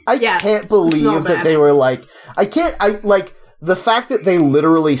Waluigi. I can't believe that they were like, the fact that they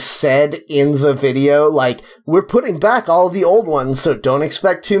literally said in the video, like, we're putting back all the old ones, so don't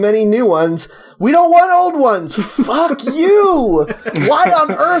expect too many new ones. We don't want old ones. Fuck you. Why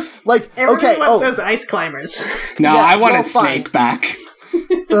on earth? Like, everybody wants those ice climbers. No, I wanted Snake back.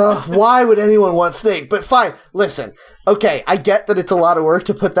 Why would anyone want Snake? But fine, listen. Okay, I get that it's a lot of work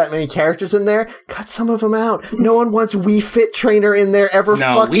to put that many characters in there. Cut some of them out. No one wants Wii Fit Trainer in there ever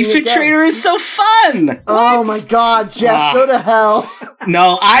fucking Wii Fit again. Trainer is so fun! Oh my god, Jeff, go to hell.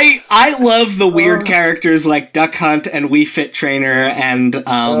 No, I love the weird characters like Duck Hunt and Wii Fit Trainer and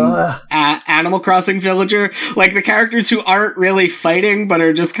Animal Crossing Villager. Like the characters who aren't really fighting but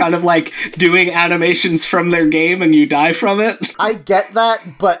are just kind of like doing animations from their game and you die from it. I get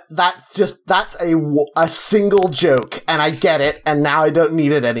that, but that's a single joke. And I get it, and now I don't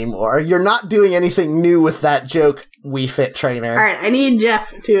need it anymore. You're not doing anything new with that joke, Wii Fit Trainer. Alright, I need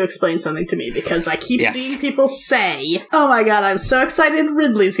Jeff to explain something to me, because I keep seeing people say, oh my god, I'm so excited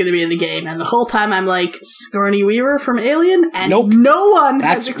Ridley's gonna be in the game, and the whole time I'm like, Sigourney Weaver from Alien? And no one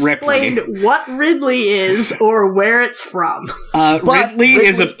has explained what Ridley is, or where it's from. Ridley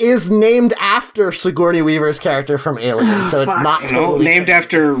is named after Sigourney Weaver's character from Alien, so it's not totally named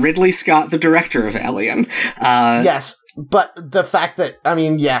after Ridley Scott, the director of Alien. Yes, but the fact that,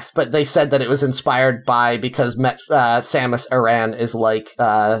 but they said that it was inspired by, because Samus Aran is like,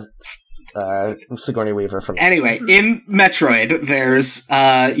 Sigourney Weaver from. Anyway, in Metroid, there's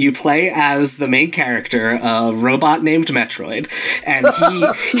you play as the main character, a robot named Metroid, and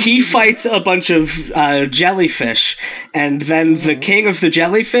he fights a bunch of jellyfish, and then the king of the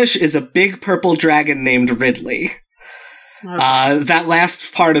jellyfish is a big purple dragon named Ridley. That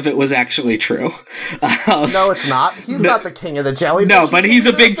last part of it was actually true. No, it's not. He's not the king of the jellyfish. No, but he's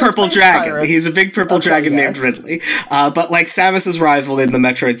a big purple dragon. Pirates. He's a big purple dragon named Ridley. But like Samus's rival in the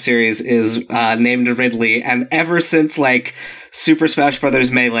Metroid series is named Ridley, and ever since like Super Smash Bros.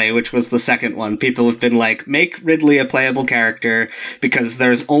 Melee, which was the second one, people have been like, make Ridley a playable character, because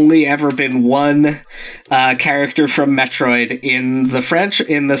there's only ever been one character from Metroid in the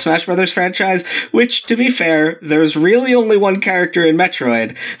Smash Bros. Franchise, which, to be fair, there's really only one character in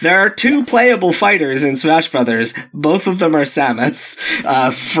Metroid. There are two playable fighters in Smash Bros. Both of them are Samus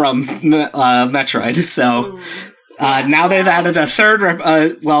from Metroid, so now they've added a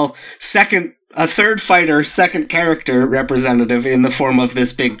third fighter, second character representative in the form of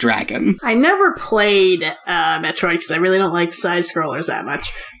this big dragon. I never played Metroid because I really don't like side-scrollers that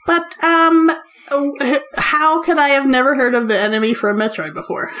much. But, how could I have never heard of the enemy from Metroid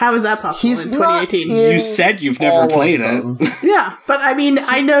before? How is that possible in 2018? You said you've never played it. Yeah, but I mean,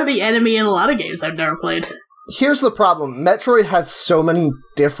 I know the enemy in a lot of games I've never played. Here's the problem. Metroid has so many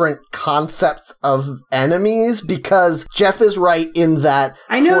different concepts of enemies, because Jeff is right in that...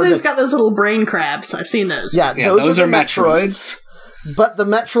 I know it's got those little brain crabs. I've seen those. Yeah, those are Metroids. But the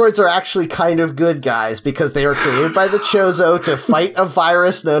Metroids are actually kind of good guys, because they were created by the Chozo to fight a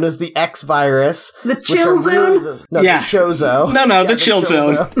virus known as the X-Virus. The Chill Zone? The Chozo. The Chill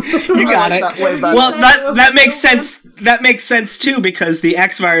Zone. You got it. Well, that makes sense. That makes sense, too, because the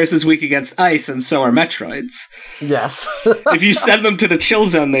X-Virus is weak against ice, and so are Metroids. Yes. If you send them to the Chill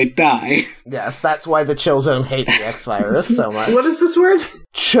Zone, they die. Yes, that's why the Chill Zone hate the X-Virus so much. What is this word?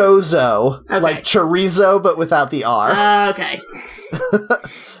 Chozo. Okay. Like chorizo, but without the R. Okay.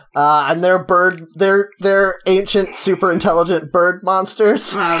 And they're ancient, super intelligent bird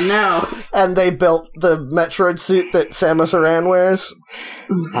monsters. Oh no! And they built the Metroid suit that Samus Aran wears.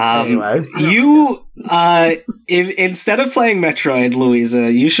 Anyway, if instead of playing Metroid,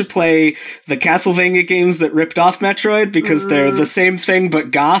 Louisa, you should play the Castlevania games that ripped off Metroid, because they're the same thing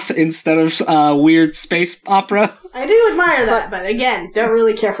but goth instead of weird space opera. I do admire that, but again, don't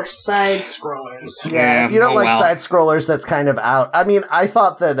really care for side-scrollers. Yeah, if you don't like side-scrollers, that's kind of out. I mean, I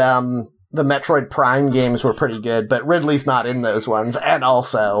thought that the Metroid Prime games were pretty good, but Ridley's not in those ones, and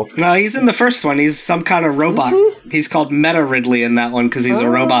also... No, he's in the first one. He's some kind of robot. He's called Meta Ridley in that one, because he's a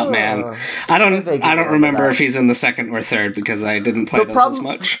robot man. I don't remember if he's in the second or third, because I didn't play those as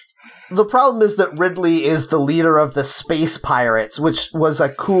much. The problem is that Ridley is the leader of the Space Pirates, which was a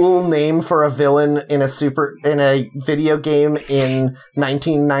cool name for a villain in a video game in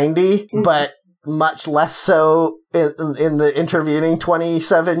 1990, but much less so in the intervening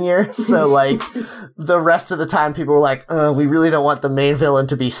 27 years. So, like, the rest of the time people were like, we really don't want the main villain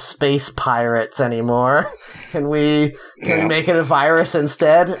to be space pirates anymore. Can we make it a virus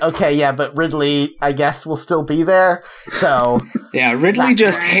instead? Okay, yeah, but Ridley, I guess, will still be there. So... Yeah, Ridley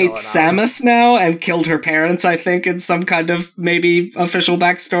just hates Samus now and killed her parents, I think, in some kind of maybe official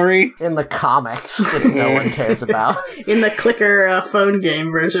backstory. In the comics that no one cares about. In the clicker phone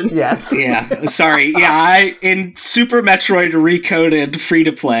game version. Yes. Yeah, sorry. Yeah, in Super Metroid Recoded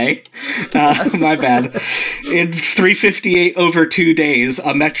free-to-play, my bad, in 358 over 2 days,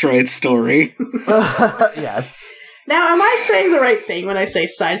 a Metroid story. Yes. Now, am I saying the right thing when I say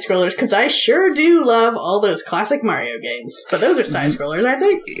side-scrollers? Because I sure do love all those classic Mario games. But those are side-scrollers, aren't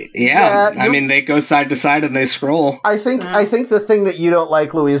they? Yeah, I mean, they go side to side and they scroll. I think the thing that you don't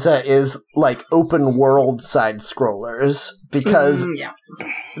like, Louisa, is, like, open-world side-scrollers. Because,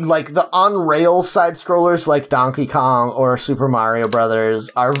 like, the on-rails side-scrollers, like Donkey Kong or Super Mario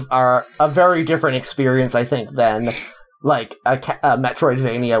Brothers, are a very different experience, I think, than... like a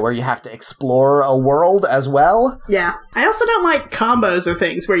Metroidvania where you have to explore a world as well. Yeah. I also don't like combos or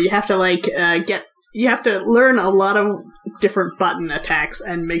things where you have to, you have to learn a lot of different button attacks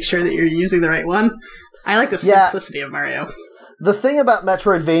and make sure that you're using the right one. I like the simplicity of Mario. The thing about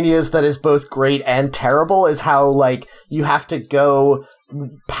Metroidvanias that is both great and terrible is how, like, you have to go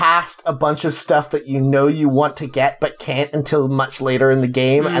past a bunch of stuff that you know you want to get but can't until much later in the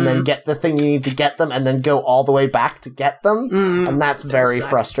game, and then get the thing you need to get them and then go all the way back to get them, and that's very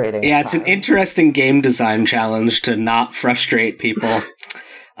frustrating. Yeah, it's an interesting game design challenge to not frustrate people.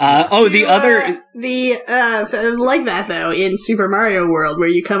 Like that though in Super Mario World, where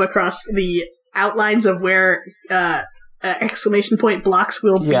you come across the outlines of where exclamation point blocks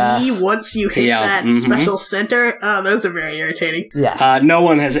will Yes. be once you hit that special center. Oh, those are very irritating. Yes. No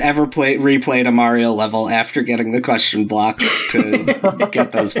one has ever replayed a Mario level after getting the question block to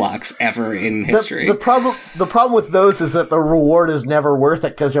get those blocks ever in history. The problem with those is that the reward is never worth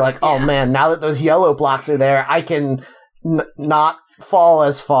it because you're like, oh man, now that those yellow blocks are there, I can not fall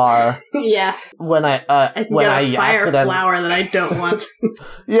as far. Yeah. When I can get a fire flower that I don't want.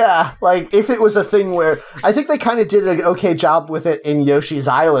 Yeah, like if it was a thing where I think they kind of did an okay job with it in Yoshi's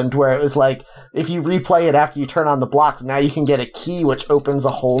Island, where it was like if you replay it after you turn on the blocks, now you can get a key which opens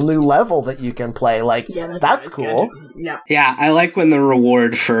a whole new level that you can play. Like that's cool. Yeah, I like when the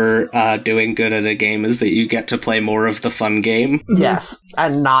reward for doing good at a game is that you get to play more of the fun game. Yes,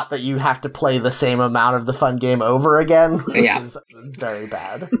 and not that you have to play the same amount of the fun game over again, which is very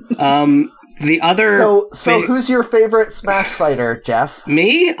bad. The other... So who's your favorite Smash fighter, Jeff?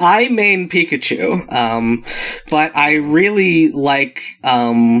 Me? I main Pikachu. But I really like...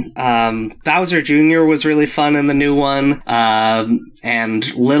 Bowser Jr. was really fun in the new one.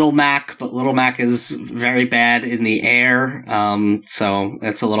 And Little Mac, but Little Mac is very bad in the air. So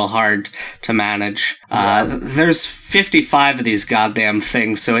it's a little hard to manage. There's 55 of these goddamn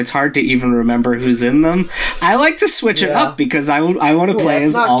things, so it's hard to even remember who's in them. I like to switch it up because I want to play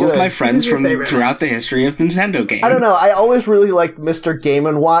as all of my friends from throughout the history of Nintendo games. I don't know. I always really liked Mr. Game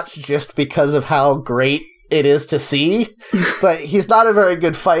 & Watch just because of how great it is to see. But he's not a very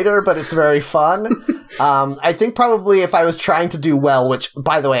good fighter, but it's very fun. I think probably if I was trying to do well, which,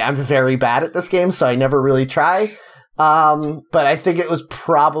 by the way, I'm very bad at this game, so I never really try. But I think it was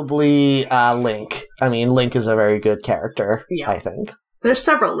probably Link. I mean, Link is a very good character, I think. There's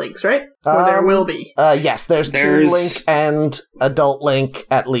several Links, right? Or there will be. Yes, there's Toon Link and Adult Link,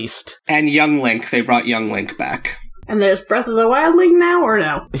 at least. And Young Link. They brought Young Link back. And there's Breath of the Wild Link now, or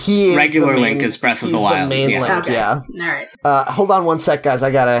no? He is Regular Link is Breath of the Wild. The main Link, okay. yeah. All right. Hold on one sec, guys. I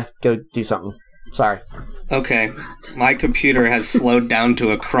gotta go do something. Sorry. Okay. My computer has slowed down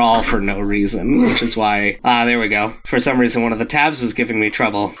to a crawl for no reason, which is why... there we go. For some reason, one of the tabs was giving me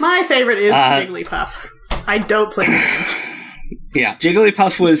trouble. My favorite is Jigglypuff. I don't play the game. Yeah,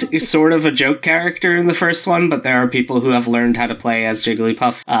 Jigglypuff was sort of a joke character in the first one, but there are people who have learned how to play as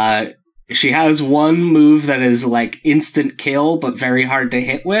Jigglypuff. She has one move that is like instant kill, but very hard to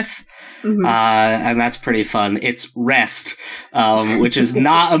hit with. Mm-hmm. And that's pretty fun. It's Rest, which is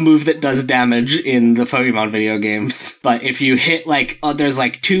not a move that does damage in the Pokemon video games. But if you hit there's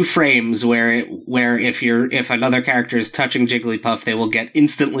like 2 frames where if another character is touching Jigglypuff, they will get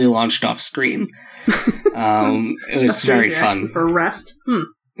instantly launched off screen. It was very fun for Rest.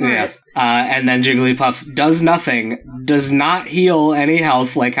 Yeah. Right. And then Jigglypuff does nothing, does not heal any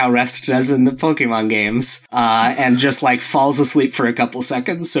health like how Rest does in the Pokemon games, and just falls asleep for a couple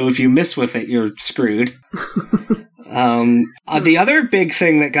seconds. So if you miss with it, you're screwed. The other big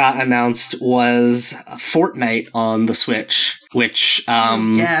thing that got announced was Fortnite on the Switch, which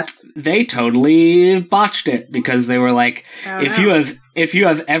they totally botched it because they were like, if you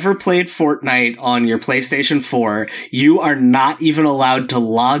have ever played Fortnite on your PlayStation 4, you are not even allowed to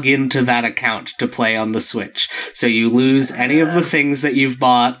log into that account to play on the Switch. So you lose any of the things that you've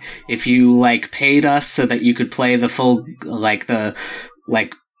bought. If you paid us so that you could play the full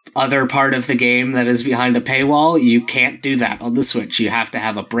other part of the game that is behind a paywall, you can't do that on the Switch. You have to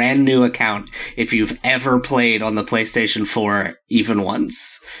have a brand new account if you've ever played on the PlayStation 4 even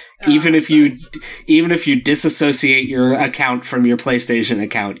once. Even if you disassociate your account from your PlayStation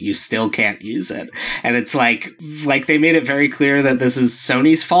account, you still can't use it. And it's like they made it very clear that this is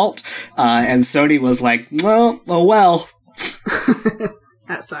Sony's fault, and Sony was like, well.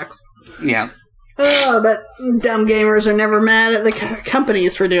 That sucks. Yeah. Oh, but dumb gamers are never mad at the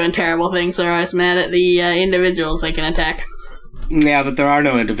companies for doing terrible things. They're always mad at the individuals they can attack. Yeah, but there are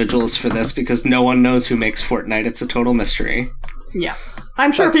no individuals for this because no one knows who makes Fortnite. It's a total mystery. Yeah.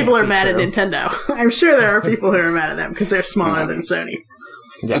 I'm sure people are mad at Nintendo. I'm sure there are people who are mad at them because they're smaller than Sony.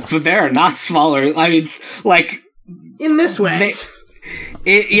 Yes. But they're not smaller. I mean, in this way.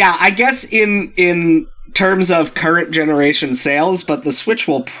 I guess in terms of current generation sales, but the Switch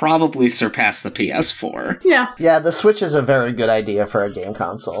will probably surpass the PS4. Yeah. Yeah, the Switch is a very good idea for a game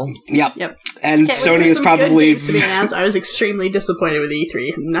console. Yep. And Sony is probably... to be announced. I was extremely disappointed with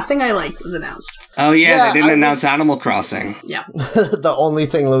E3. Nothing I liked was announced. Oh yeah, they didn't announce Animal Crossing. Yeah. The only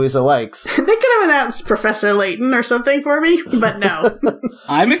thing Louisa likes. They could have announced Professor Layton or something for me, but no.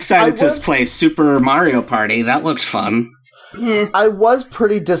 I'm excited to play Super Mario Party. That looked fun. Yeah. I was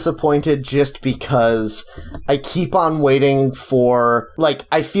pretty disappointed just because I keep on waiting for,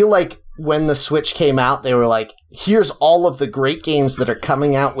 I feel like when the Switch came out, they were like, here's all of the great games that are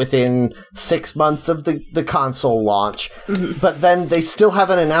coming out within 6 months of the console launch, but then they still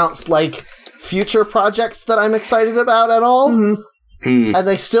haven't announced, like, future projects that I'm excited about at all, and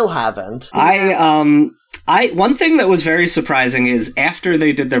they still haven't. One thing that was very surprising is after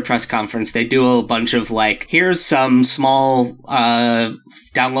they did their press conference, they do a bunch of, like, here's some small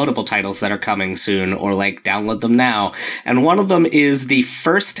downloadable titles that are coming soon, or, like, download them now. And one of them is the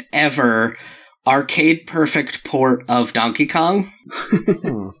first ever arcade perfect port of Donkey Kong.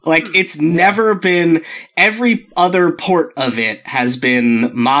 Like, it's never been, every other port of it has been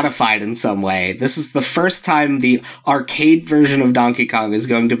modified in some way. This is the first time the arcade version of Donkey Kong is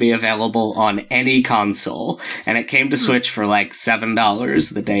going to be available on any console. And it came to Switch for like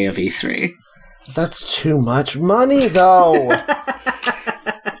 $7 the day of E3. That's too much money, though.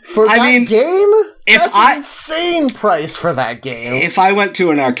 For that game? That's an insane price for that game. If I went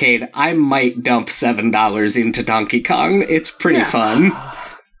to an arcade, I might dump $7 into Donkey Kong. It's pretty fun.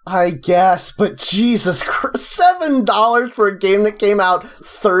 I guess, but Jesus Christ, $7 for a game that came out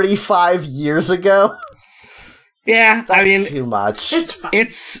 35 years ago? Yeah, That's too much. It's fine.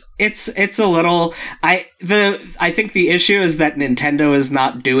 It's a little. I think the issue is that Nintendo is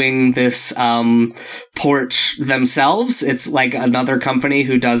not doing this port themselves. It's like another company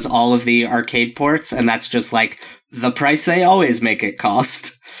who does all of the arcade ports, and that's just like the price they always make it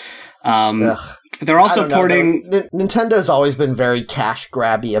cost. They're also porting. Nintendo's always been very cash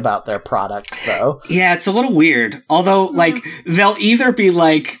grabby about their products, though. Yeah, it's a little weird. Although, like, they'll either be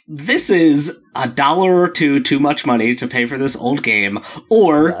like, this is $1 or $2 too much money to pay for this old game,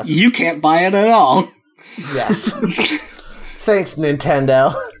 or you can't buy it at all. Yes. Thanks,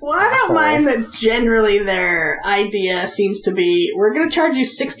 Nintendo. Well, I don't mind that generally their idea seems to be, we're going to charge you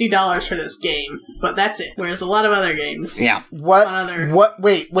 $60 for this game, but that's it. Whereas a lot of other games. Yeah.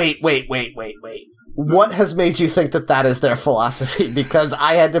 Wait. What has made you think that is their philosophy? Because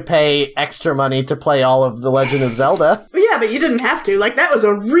I had to pay extra money to play all of The Legend of Zelda. Well, yeah, but you didn't have to. Like, that was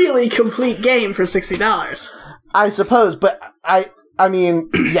a really complete game for $60. I suppose, but I mean,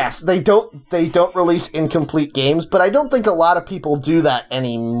 yes, they don't release incomplete games, but I don't think a lot of people do that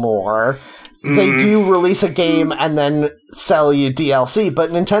anymore. They do release a game and then sell you DLC, but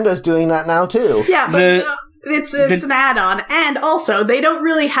Nintendo's doing that now too. Yeah, but it's an add-on, and also they don't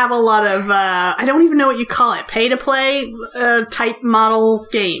really have a lot of I don't even know what you call it, pay-to-play type model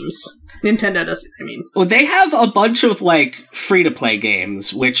games. Nintendo doesn't, I mean. Well, they have a bunch of, like, free-to-play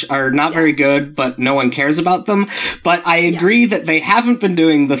games, which are not very good, but no one cares about them. But I agree that they haven't been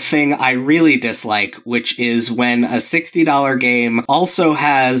doing the thing I really dislike, which is when a $60 game also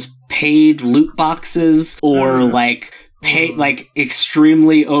has paid loot boxes or, like,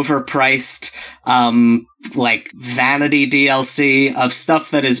 extremely overpriced, like, vanity DLC of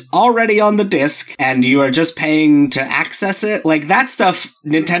stuff that is already on the disc and you are just paying to access it. Like, that stuff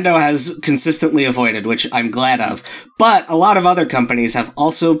Nintendo has consistently avoided, which I'm glad of. But a lot of other companies have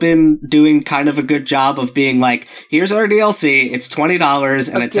also been doing kind of a good job of being like, here's our DLC, it's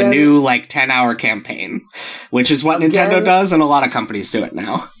 $20, and it's a new, like, 10-hour campaign. Which is what Nintendo does, and a lot of companies do it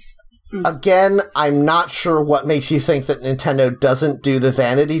now. Again, I'm not sure what makes you think that Nintendo doesn't do the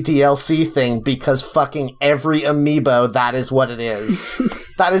vanity DLC thing, because fucking every amiibo, that is what it is.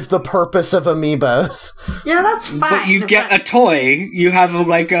 That is the purpose of amiibos. Yeah, that's fine. But you get a toy. You have,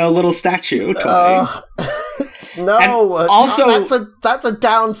 like, a little statue toy. No, also that's a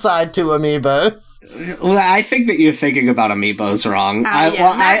downside to amiibos. Well, I think that you're thinking about amiibos wrong.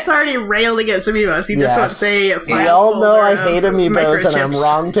 Matt's already railed against amiibos. He just wants to say we all know I hate amiibos, and I'm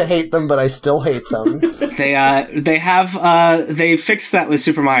wrong to hate them, but I still hate them. They fixed that with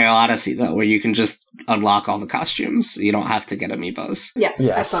Super Mario Odyssey, though, where you can just unlock all the costumes. You don't have to get amiibos. Yeah,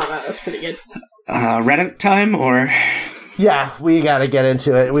 yes. I saw that. That's pretty good. Reddit time, or... Yeah, we gotta get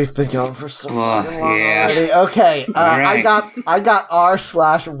into it. We've been going for so long already. Okay, right. I got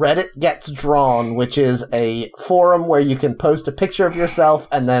r/Reddit Gets Drawn, which is a forum where you can post a picture of yourself,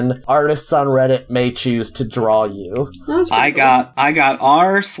 and then artists on Reddit may choose to draw you. I got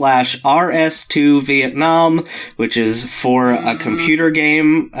r/RS2 Vietnam, which is for a computer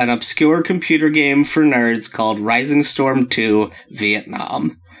game, an obscure computer game for nerds called Rising Storm 2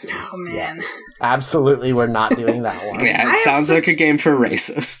 Vietnam. Oh man. Absolutely, we're not doing that one. Yeah, it sounds like a game for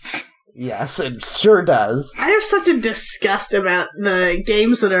racists. Yes, it sure does. I have such a disgust about the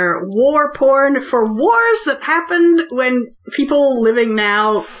games that are war porn for wars that happened when people living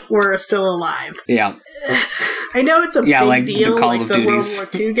now were still alive. Yeah. I know it's a big deal, like the World Duties. War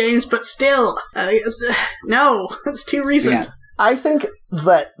II games, but still, no, it's too recent. Yeah. I think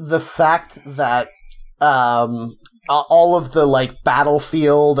that the fact that all of the, like,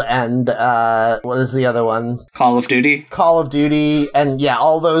 Battlefield and, what is the other one? Call of Duty. Call of Duty, and yeah,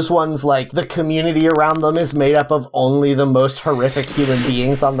 all those ones, like, the community around them is made up of only the most horrific human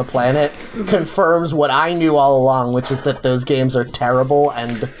beings on the planet, confirms what I knew all along, which is that those games are terrible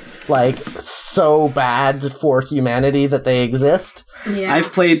and, like, so bad for humanity that they exist. Yeah.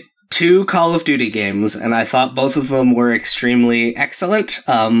 I've played 2 Call of Duty games, and I thought both of them were extremely excellent.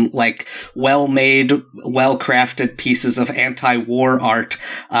 Like, well-made, well-crafted pieces of anti-war art.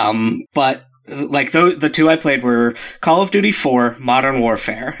 But, like, the 2 I played were Call of Duty 4, Modern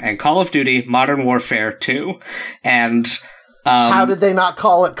Warfare, and Call of Duty Modern Warfare 2. And, how did they not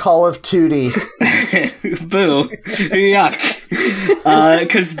call it Call of Duty? boo. Yuck.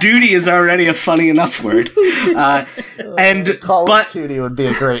 Because duty is already a funny enough word. Call of Duty would be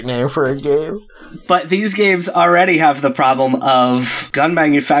a great name for a game. But these games already have the problem of gun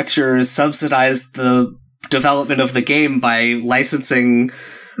manufacturers subsidize the development of the game by licensing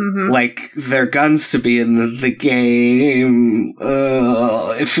like their guns to be in the game.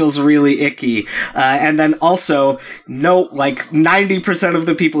 It feels really icky. And then also, like 90% of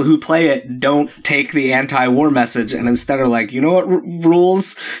the people who play it don't take the anti-war message and instead are like, you know what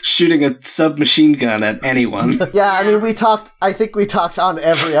rules? Shooting a submachine gun at anyone. Yeah, I mean, I think we talked on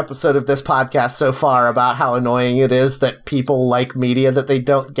every episode of this podcast so far about how annoying it is that people like media that they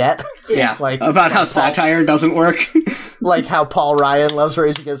don't get. Yeah, like about how satire doesn't work. Like how Paul Ryan loves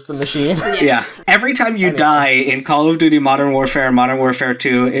Rage Against the Machine. Yeah. Every time you die in Call of Duty Modern Warfare and Modern Warfare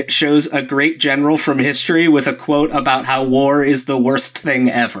 2, it shows a great general from history with a quote about how war is the worst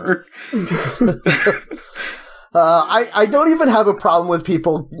thing ever. I don't even have a problem with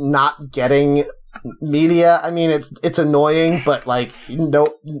people not getting media. I mean, it's annoying, but like,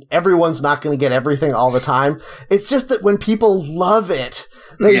 everyone's not going to get everything all the time. It's just that when people love it,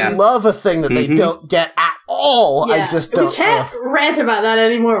 they love a thing that they don't get at all. Yeah. I just don't. We can't rant about that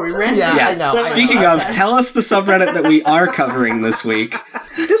anymore. We ranted about I it know. so much Speaking last of, time. tell us the subreddit that we are covering this week.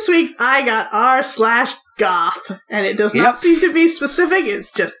 This week I got r/goth, and it does not seem to be specific.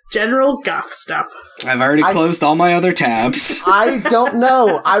 It's just general goth stuff. I've already closed all my other tabs. I don't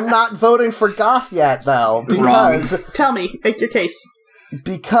know. I'm not voting for goth yet, though, because Tell me, make your case.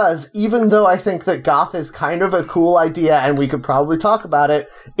 Because even though I think that goth is kind of a cool idea and we could probably talk about it,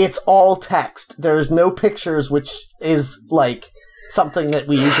 it's all text. There's no pictures, which is like something that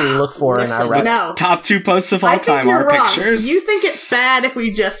we usually look for in our Reddit. No. Top 2 posts of all time are pictures. You think it's bad if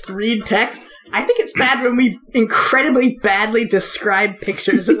we just read text? I think it's bad when we incredibly badly describe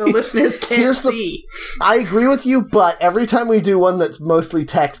pictures that the listeners can't see. I agree with you, but every time we do one that's mostly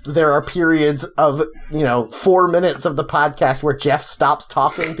text, there are periods of, 4 minutes of the podcast where Jeff stops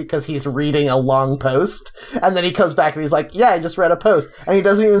talking because he's reading a long post, and then he comes back and he's like, yeah, I just read a post, and he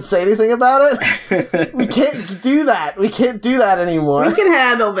doesn't even say anything about it. We can't do that. We can't do that anymore. We can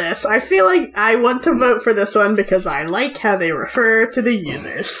handle this. I feel like I want to vote for this one because I like how they refer to the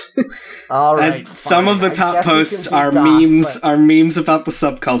users. All right. And some of the top posts are memes about the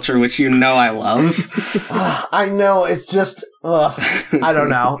subculture, which I love. I know, it's just I don't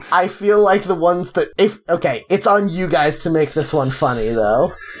know. I feel like the ones that it's on you guys to make this one funny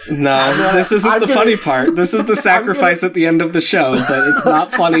though. No, this isn't the funny part. This is the sacrifice at the end of the show, is that it's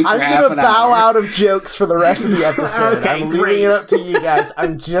not funny for half an hour. I'm gonna bow out of jokes for the rest of the episode. Okay, I'm leaving it up to you guys.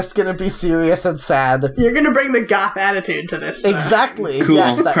 I'm just gonna be serious and sad. You're gonna bring the goth attitude to this. Exactly. Cool.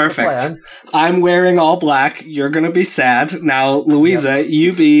 Yes, that's perfect. The plan. I'm wearing all black. You're gonna be sad. Now, Louisa,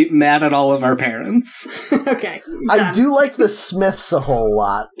 you be mad at all of our parents. Okay. I do like the Smiths a whole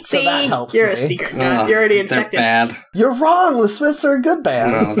lot. So See, that helps you're me. a secret god. You're already infected. They're bad. You're wrong. The Smiths are a good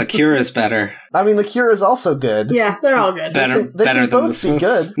band. No, The Cure is better. I mean, The Cure is also good. Yeah, they're all good. Better they than can both the Smiths. be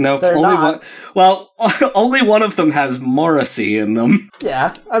good. No, They're only not. one. Well, only one of them has Morrissey in them.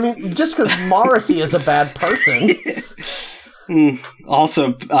 Yeah. I mean, just because Morrissey is a bad person.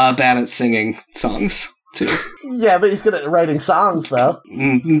 Also, bad at singing songs too. Yeah, but he's good at writing songs, though.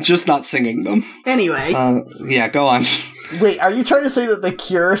 Just not singing them. Anyway. Yeah, go on. Wait, are you trying to say that the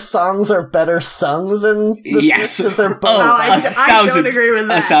Cure songs are better sung than the Yes. Smiths? 'Cause they're both. I don't agree with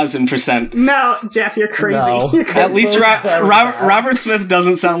that. 1,000%. No, Jeff, you're crazy. No. You're crazy. At least Robert Smith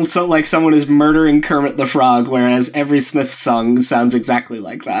doesn't sound so like someone is murdering Kermit the Frog, whereas every Smith song sounds exactly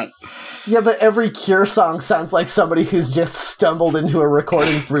like that. Yeah, but every Cure song sounds like somebody who's just stumbled into a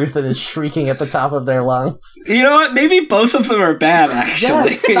recording booth and is shrieking at the top of their lungs. You know what? Maybe both of them are bad,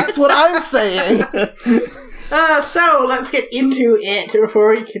 actually. Yes, that's what I'm saying. So let's get into it before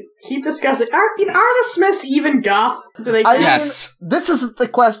we keep discussing. Are the Smiths even goth? Do they? I mean, Yes. this isn't the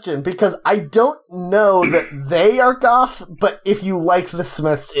question, because I don't know that they are goth, but if you like the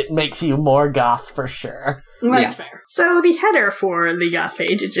Smiths, it makes you more goth for sure. That's fair. So the header for the goth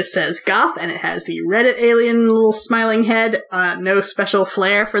page, it just says goth, and it has the Reddit alien little smiling head. No special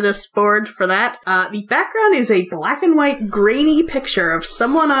flair for this board for that. The background is a black and white grainy picture of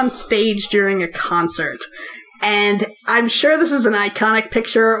someone on stage during a concert. And I'm sure this is an iconic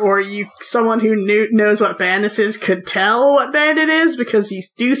picture, or someone who knows what band this is could tell what band it is, because you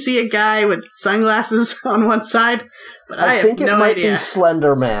do see a guy with sunglasses on one side, but I have think no it might idea. be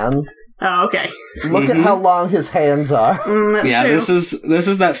Slender Man. Oh, okay. Look at how long his hands are. That's Yeah, true. this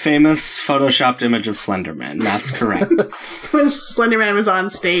is that famous photoshopped image of Slenderman. That's correct. When Slenderman was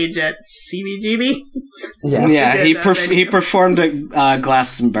on stage at CBGB. Yes. Yeah, he did that video. he performed at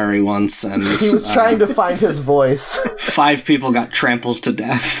Glastonbury once, and He was trying to find his voice. 5 people got trampled to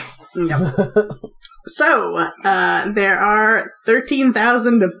death. Yep. So, there are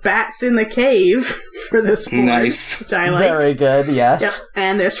 13,000 bats in the cave for this board, Nice. which I like. Very good, yes. Yep,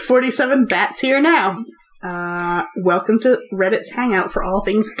 and there's 47 bats here now. Welcome to Reddit's hangout for all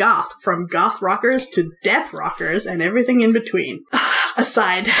things goth, from goth rockers to death rockers and everything in between.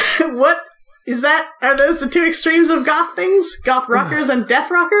 Aside, what is that? Are those the two extremes of goth things? Goth rockers and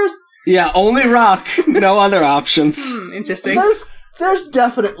death rockers? Yeah, only rock, no other options. Interesting. There's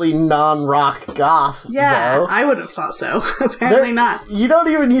definitely non-rock goth, Yeah, though. I would have thought so. Apparently not. You don't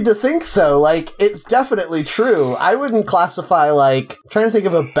even need to think so. Like, it's definitely true. I wouldn't classify, like, trying to think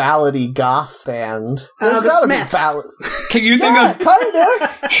of a ballady goth band. There's The gotta be Smiths. ballad. Can you think Yeah, of kinda.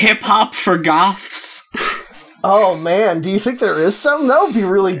 hip hop for goths? Oh man, do you think there is some? That would be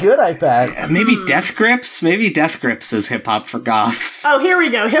really good, I bet. Maybe Death Grips? Maybe Death Grips is hip hop for goths. Oh, here we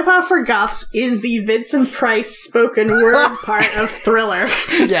go. Hip Hop for Goths is the Vincent Price spoken word part of Thriller.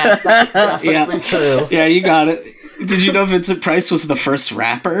 Yes, that's definitely true. Yeah, you got it. Did you know Vincent Price was the first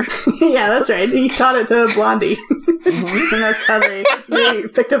rapper? Yeah, that's right. He taught it to Blondie. And that's how they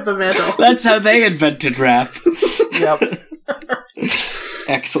picked up the mantle. That's how they invented rap. Yep.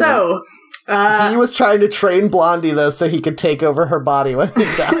 Excellent. So, He was trying to train Blondie, though, so he could take over her body when he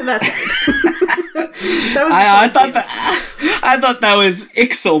died. that's right. That was I thought that was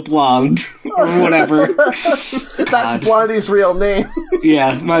Ixel Blonde or whatever. That's Blondie's real name.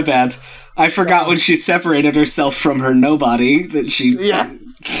 Yeah, my bad. I forgot when she separated herself from her nobody that she. Yeah.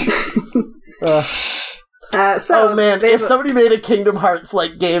 so Oh man, they've- if somebody made a Kingdom Hearts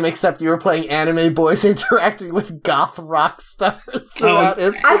like game except you were playing anime boys interacting with goth rock stars throughout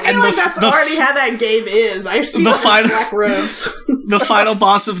his I feel and like the- that's the- already how that game is. I've seen the it with final- black robes. The final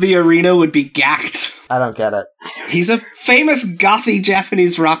boss of the arena would be Gact. I don't get it. He's a famous gothy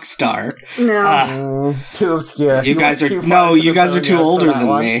Japanese rock star. No. Too obscure. You guys went are too far to you the guys are too boneyard for older that than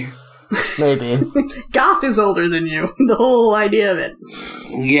one. me. Maybe. Goth is older than you. The whole idea of it.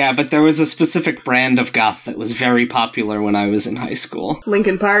 Yeah, but there was a specific brand of goth that was very popular when I was in high school.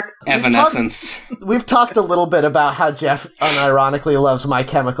 Linkin Park. Evanescence. We've talked a little bit about how Jeff unironically loves My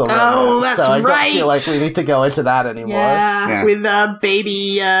Chemical Romance. Oh, that's so I right. don't feel like we need to go into that anymore. Yeah, with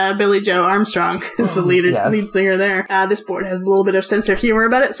baby Billy Joe Armstrong is the lead Yes. singer there. This board has a little bit of sense of humor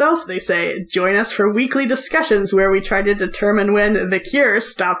about itself. They say, join us for weekly discussions where we try to determine when The Cure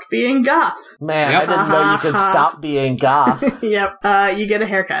stopped being goth. Man, Yep. I didn't know you could stop being goth. Yep, you get a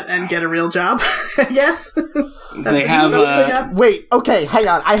haircut and get a real job, I guess. They have Wait, okay, hang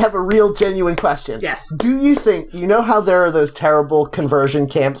on. I have a real genuine question. Yes. Do you think, you know how there are those terrible conversion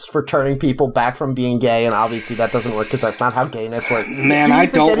camps for turning people back from being gay, and obviously that doesn't work because that's not how gayness works. Man, Do you I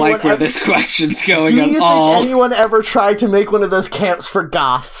think don't anyone like where ever- this question's going Do at you think all. anyone ever tried to make one of those camps for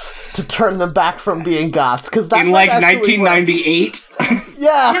goths to turn them back from being goths? Because that In might like actually work. 1998?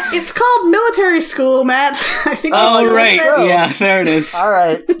 Yeah. It's called military school, Matt. I think that's Oh, what right. they said. Yeah, there it is. All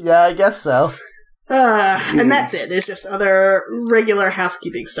right. Yeah, I guess so. And that's it. There's just other regular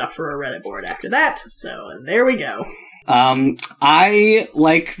housekeeping stuff for a Reddit board after that. So there we go. I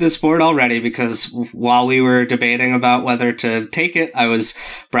like this board already because while we were debating about whether to take it, I was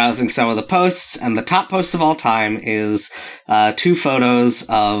browsing some of the posts, and the top post of all time is 2 photos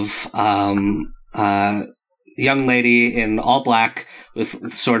of young lady in all black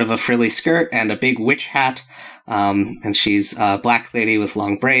with sort of a frilly skirt and a big witch hat, and she's a black lady with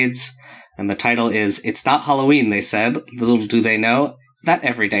long braids, and the title is "It's Not Halloween," they said. Little do they know that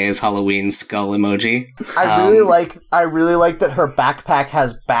every day is Halloween skull emoji. I really like that her backpack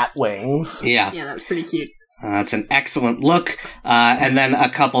has bat wings. Yeah. Yeah, that's pretty cute. It's an excellent look. And then a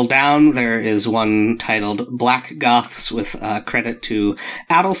couple down, there is one titled Black Goths with credit to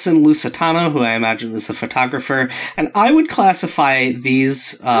Adelson Lusitano, who I imagine is the photographer. And I would classify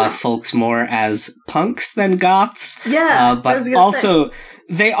these folks more as punks than goths. Yeah, but also...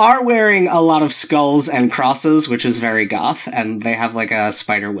 They are wearing a lot of skulls and crosses, which is very goth, and they have like a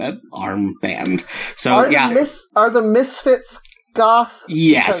spiderweb armband. So are the Misfits goth?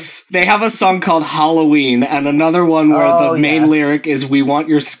 Yes. They have a song called Halloween, and another one where the main lyric is "We want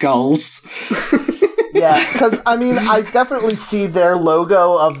your skulls." Yeah, because I mean, I definitely see their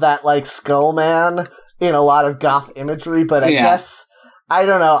logo of that like skull man in a lot of goth imagery, but I guess I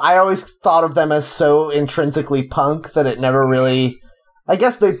don't know. I always thought of them as so intrinsically punk that it never really. I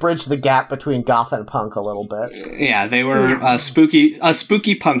guess they bridged the gap between goth and punk a little bit. Yeah, they were a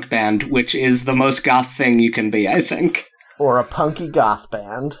spooky punk band, which is the most goth thing you can be, I think. Or a punky goth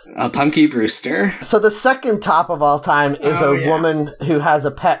band. A punky Brewster. So the second top of all time is a woman who has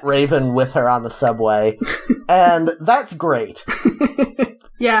a pet raven with her on the subway. And that's great.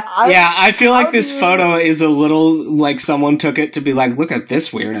 Yeah. I feel like this photo is a little like someone took it to be like, look at this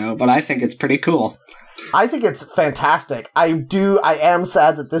weirdo, but I think it's pretty cool. I think it's fantastic. I am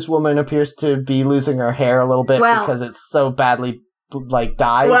sad that this woman appears to be losing her hair a little bit because it's so badly, like,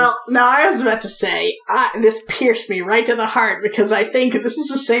 dyed. Well, no, I was about to say, this pierced me right to the heart because I think this is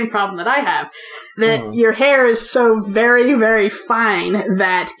the same problem that I have. That your hair is so very, very fine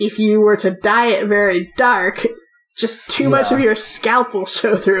that if you were to dye it very dark, just too much of your scalp will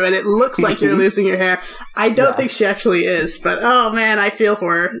show through and it looks like you're losing your hair. I don't think she actually is, but oh man, I feel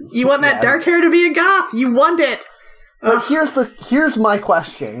for her. You want that dark hair to be a goth. You want it. But here's my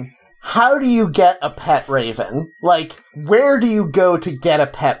question. How do you get a pet raven? Like, where do you go to get a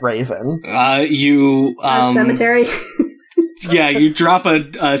pet raven? A cemetery? Yeah, you drop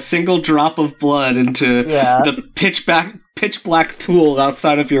a single drop of blood into the pitch black pool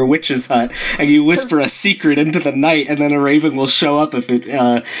outside of your witch's hut, and you whisper a secret into the night, and then a raven will show up if it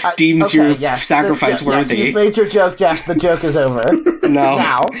deems your sacrifice worthy. Yes, you've made your joke, Jeff. The joke is over.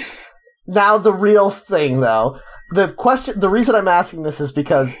 No. Now the real thing, though. The reason I'm asking this is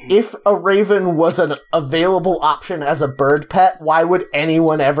because if a raven was an available option as a bird pet, why would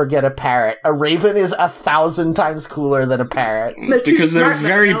anyone ever get a parrot? A raven is 1,000 times cooler than a parrot. Because they're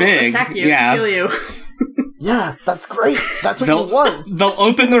very big. Kill you. Yeah, that's great. That's what you want. They'll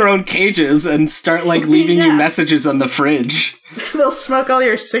open their own cages and start like leaving you messages on the fridge. They'll smoke all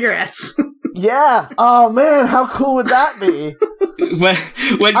your cigarettes. Yeah. Oh man, how cool would that be? When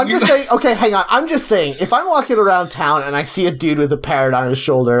I'm just saying, okay, hang on. I'm just saying, if I'm walking around town and I see a dude with a parrot on his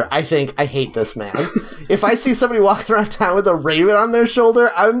shoulder, I think, I hate this man. If I see somebody walking around town with a raven on their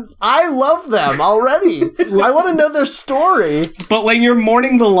shoulder, I love them already. I want to know their story. But when you're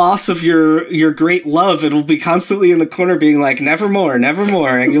mourning the loss of your great love, it'll be constantly in the corner being like, nevermore,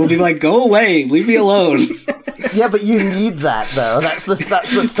 nevermore. And you'll be like, go away, leave me alone. Yeah, but you need that, though. That's the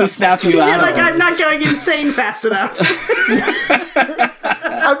to snap you out. You're like, I'm not going insane fast enough.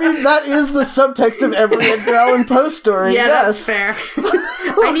 I mean, that is the subtext of every Edgar Allan Poe story. Yeah, yes. That's fair.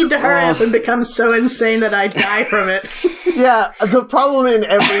 I need to hurry up and become so insane that I die from it. Yeah, the problem in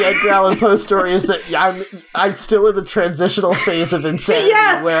every Edgar Allan Poe story is that I'm still in the transitional phase of insanity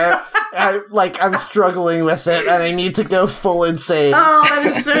where I'm struggling with it and I need to go full insane. Oh, that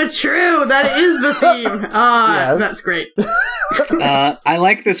is so true. That is the theme. That's great. I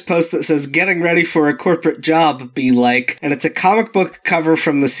like this post that says, getting ready for a corporate job, be like, and it's a comic book cover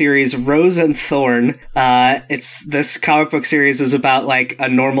from the series Rose and Thorn. This comic book series is about like a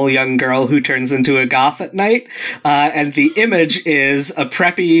normal young girl who turns into a goth at night, and the image is a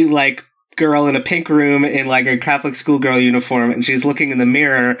preppy like girl in a pink room in like a Catholic schoolgirl uniform, and she's looking in the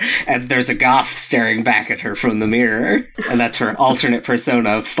mirror and there's a goth staring back at her from the mirror, and that's her alternate persona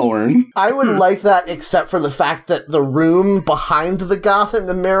of Thorn. I would like that, except for the fact that the room behind the goth in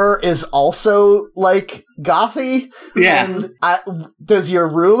the mirror is also like gothy. Yeah. And does your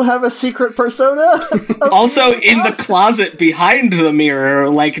room have a secret persona? Also, in the closet behind the mirror,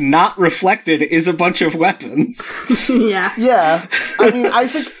 like not reflected, is a bunch of weapons. Yeah. I mean, I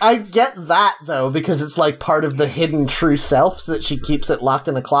think I get that, though, because it's like part of the hidden true self so that she keeps it locked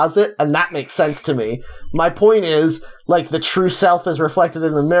in a closet, and that makes sense to me. My point is, like, the true self is reflected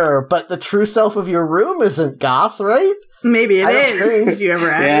in the mirror, but the true self of your room isn't goth, right? Maybe it is. Did you ever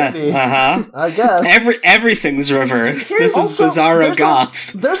ask? Yeah, I guess. Everything's reversed. This is Bizarro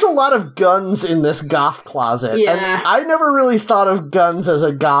Goth. There's a lot of guns in this goth closet. Yeah. And I never really thought of guns as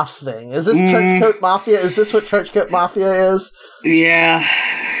a goth thing. Is this Trenchcoat Mafia? Is this what Trenchcoat Mafia is? Yeah.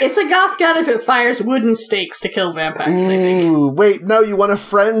 It's a goth gun if it fires wooden stakes to kill vampires, I think. Ooh, wait, no, you want to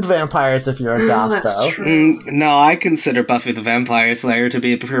friend vampires if you're a goth, That's though. true. No, I consider Buffy the Vampire Slayer to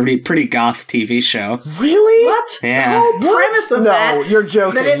be a pretty goth TV show. Really? What? Yeah. The whole premise of No, that, you're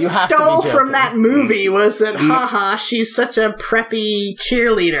joking. that it You have to be stole joking. from that movie was that, haha, she's such a preppy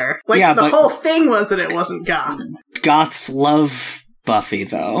cheerleader. Like, Yeah, the but- whole thing was that it wasn't goth. Goths love Buffy,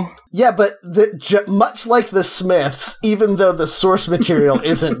 though. Yeah, but much like the Smiths, even though the source material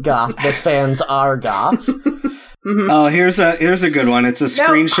isn't goth, the fans are goth. Oh, here's a good one. It's a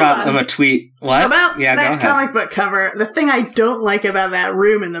screenshot hold on. of a tweet. What? About Yeah, go that ahead. comic book cover, the thing I don't like about that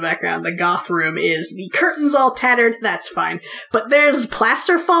room in the background, the goth room, is the curtains all tattered. That's fine. But there's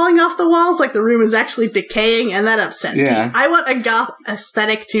plaster falling off the walls, like the room is actually decaying, and that upsets me. Yeah. I want a goth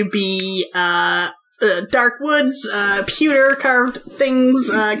aesthetic to be, dark woods, pewter carved things,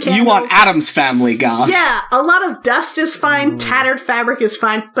 candles. You want Addams Family goth. Yeah, a lot of dust is fine, tattered fabric is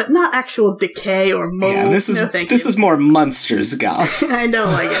fine, but not actual decay or mold. Yeah, this is more Munsters goth. I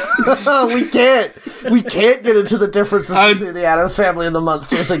don't like it. We can't get into the differences between the Addams Family and the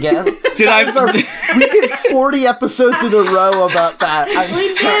Munsters again. We did 40 episodes in a row about that. We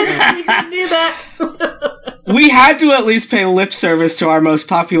did do that. We had to at least pay lip service to our most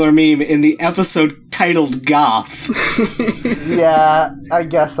popular meme in the episode titled Goth. Yeah, I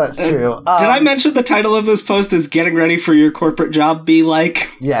guess that's true. Did I mention the title of this post is Getting Ready for Your Corporate Job Be Like?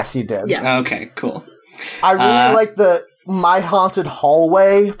 Yes, you did. Yeah. Okay, cool. I really like the My Haunted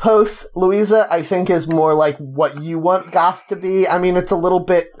Hallway post, Louisa. I think is more like what you want goth to be. I mean, it's a little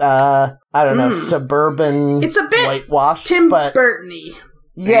bit, I don't know, suburban. It's a bit whitewashed. Tim but Burton-y.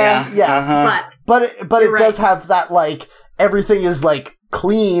 Yeah. Uh-huh. But it You're does right. have that, like, everything is, like,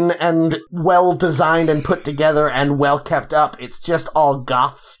 clean and well designed and put together and well kept up. It's just all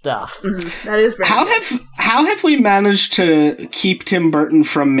goth stuff. That is very good. How have we managed to keep Tim Burton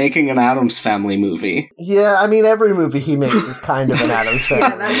from making an Addams Family movie? Yeah, I mean, every movie he makes is kind of an Addams Yeah,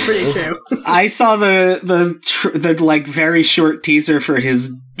 Family. that's pretty true. I saw the like very short teaser for his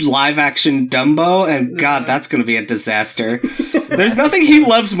live action Dumbo, and God, that's going to be a disaster. There's nothing he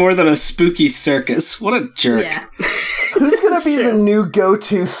loves more than a spooky circus. What a jerk. Yeah. Who's going to be the new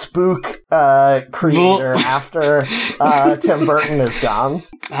go-to spook creator after Tim Burton is gone?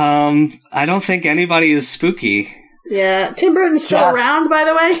 I don't think anybody is spooky. Yeah. Tim Burton's still Jeff. around, by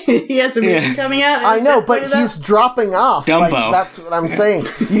the way. He has a movie coming out. I know, Jeff but pointed out. he's dropping off. Dumbo. Like, that's what I'm saying.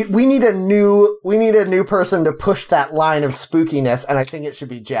 We need a new person to push that line of spookiness, and I think it should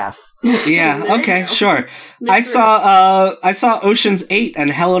be Jeff. Yeah, There you okay, go. sure. I saw Ocean's 8 and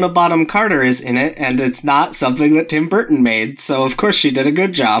Helena Bonham Carter is in it, and it's not something that Tim Burton made, so of course she did a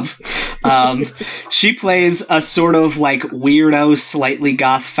good job. She plays a sort of like weirdo, slightly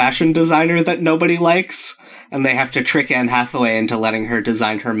goth fashion designer that nobody likes, and they have to trick Anne Hathaway into letting her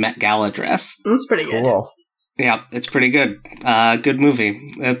design her Met Gala dress. That's pretty good. Cool. Yeah, it's pretty good. Good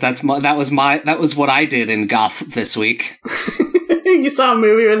movie. That was what I did in goth this week. You saw a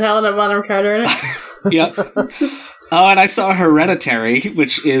movie with Helena Bonham Carter in it? Yep. Oh, and I saw Hereditary,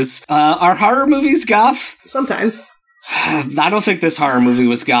 which is, are horror movies goth? Sometimes. I don't think this horror movie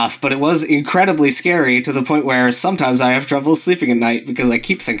was goth, but it was incredibly scary to the point where sometimes I have trouble sleeping at night because I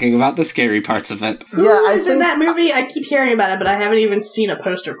keep thinking about the scary parts of it. Who Yeah, I is in think that movie? I keep hearing about it, but I haven't even seen a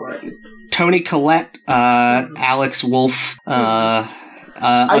poster for it. Toni Collette, Alex Wolff, a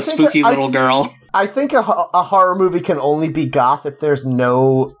think spooky that little girl. I think a horror movie can only be goth if there's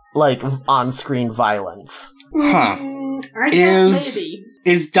no like on-screen violence. Huh. I guess maybe.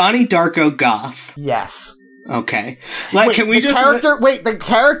 Is Donnie Darko goth? Yes. Okay. Like, can we the just... character? Wait, the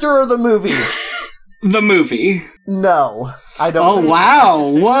character or the movie? The movie. No, I don't. Oh, think so.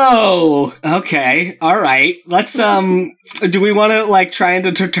 wow. Whoa. Okay. All right. Let's, do we want to, like, try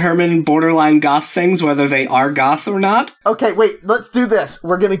and determine borderline goth things, whether they are goth or not? Okay, wait. Let's do this.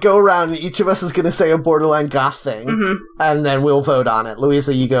 We're gonna go around, and each of us is gonna say a borderline goth thing, and then we'll vote on it.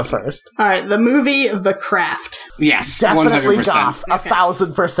 Louisa, you go first. Alright, the movie The Craft. Yes. Definitely 100%. goth.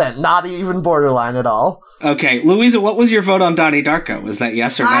 1,000%. Not even borderline at all. Okay. Louisa, what was your vote on Donnie Darko? Was that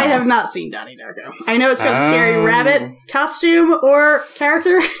yes or no? I have not seen Donnie Darko. I know it's got a scary rabbit costume or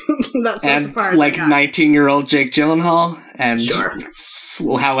character. That's as And, far as like, I got. 19-year-old Jake Gyllenhaal. And Sure.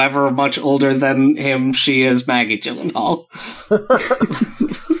 however much older than him she is Maggie Gyllenhaal.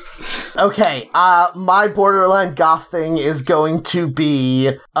 Okay, my borderline goth thing is going to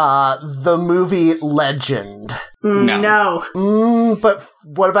be the movie Legend. No. But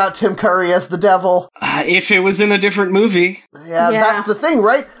what about Tim Curry as the devil? If it was in a different movie. Yeah, that's the thing,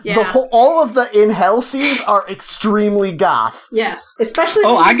 right? Yeah. All of the in hell scenes are extremely goth. Yes, especially.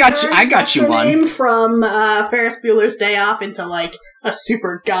 Oh, when I got you. turns I got what's you her one. name from Ferris Bueller's Day Off into like a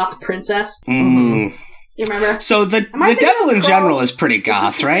super goth princess. Mm. You remember? So the I thinking devil of in Krull? general is pretty Is this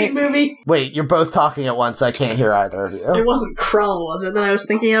goth, the right? same movie? Wait, you're both talking at once. I can't hear either of It you. wasn't Krull, was it? That I was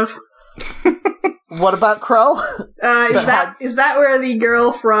thinking of. What about Crow? Is that where the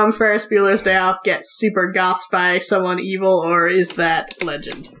girl from Ferris Bueller's Day Off gets super gothed by someone evil, or is that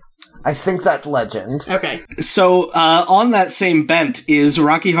Legend? I think that's Legend. Okay. So on that same bent is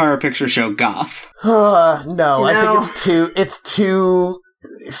Rocky Horror Picture Show goth. No, I think it's too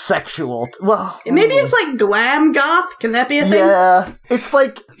sexual. Well, Maybe it's like glam goth. Can that be a thing? yeah, it's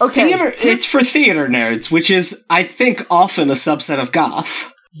like okay. It's for theater nerds, which is, I think, often a subset of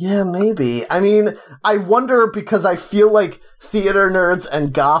goth. Yeah, maybe. I mean, I wonder because I feel like theater nerds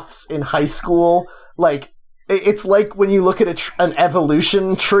and goths in high school, like, it's like when you look at an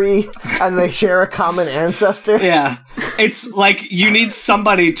evolution tree and they share a common ancestor. Yeah. It's like you need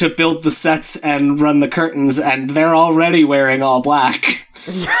somebody to build the sets and run the curtains, and they're already wearing all black.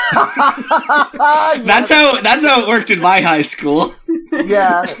 That's how it worked in my high school.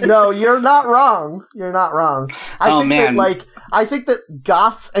 Yeah, no, you're not wrong. You're not wrong. I think that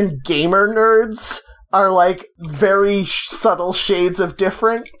goths and gamer nerds are like very subtle shades of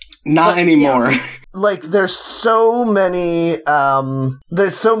different. Not anymore. Yeah. Like there's so many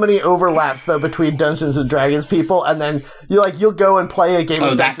overlaps though between Dungeons and Dragons people, and then you'll go and play a game.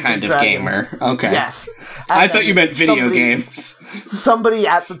 Oh, of that Dungeons kind and of Dragons. gamer. Okay. Yes. I thought you meant video games. Somebody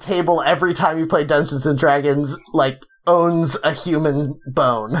at the table every time you play Dungeons and Dragons like owns a human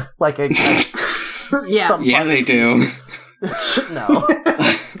bone, like a Yeah. Yeah, they do. No.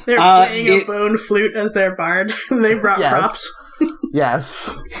 They're playing a bone flute as their bard. They brought Yes. props. Yes.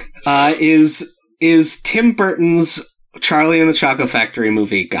 Is Tim Burton's Charlie and the Chocolate Factory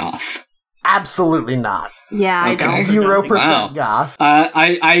movie goth? Absolutely not. Yeah, I don't. 0% Wow. goth.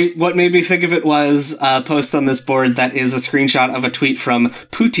 What made me think of it was a post on this board that is a screenshot of a tweet from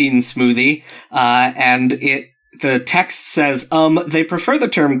Poutine Smoothie, and the text says, they prefer the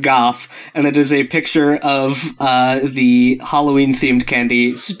term goth, and it is a picture of the Halloween-themed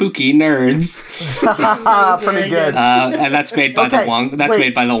candy Spooky Nerds. Pretty good. And that's made by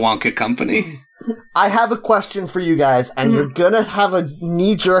made by the Wonka Company. I have a question for you guys, and you're gonna have a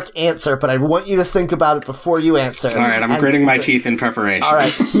knee-jerk answer, but I want you to think about it before you answer. All right, I'm gritting my teeth in preparation. All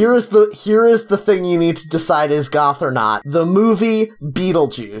right, here is the thing you need to decide is goth or not. The movie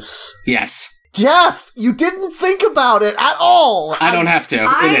Beetlejuice. Yes. Jeff, you didn't think about it at all. I don't have to.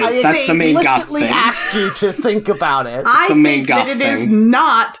 I It is. That's the main goth explicitly thing. asked you to think about it. I the main think that goth it is thing.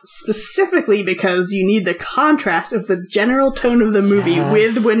 not specifically because you need the contrast of the general tone of the movie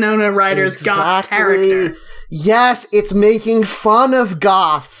with Winona Ryder's goth character. Yes, it's making fun of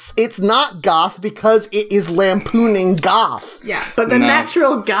goths. It's not goth because it is lampooning goth. Yeah, but the No.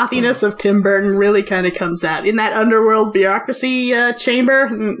 natural gothiness of Tim Burton really kind of comes out. In that underworld bureaucracy chamber,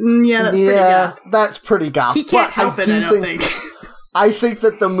 yeah, that's pretty goth. That's pretty goth. He can't But help it, I don't think. I think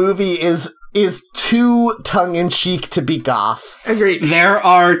that the movie is too tongue-in-cheek to be goth. Agreed. There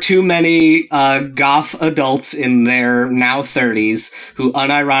are too many goth adults in their now 30s who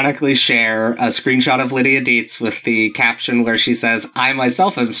unironically share a screenshot of Lydia Dietz with the caption where she says, "I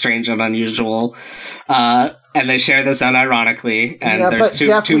myself am strange and unusual." And they share this unironically, and Yeah, there's but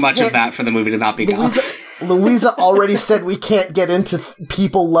Jeff, too we much of can't- that for the movie to not be goth. Louisa already said we can't get into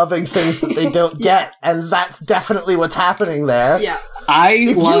people loving things that they don't get, and that's definitely what's happening there. Yeah.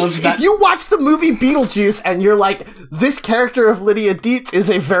 I love that. If you watch the movie Beetlejuice and you're like, this character of Lydia Dietz is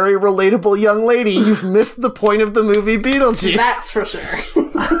a very relatable young lady, you've missed the point of the movie Beetlejuice. That's for sure.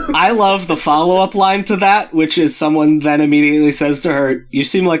 I love the follow-up line to that, which is someone then immediately says to her, "You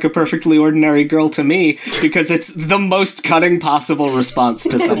seem like a perfectly ordinary girl to me," because it's the most cutting possible response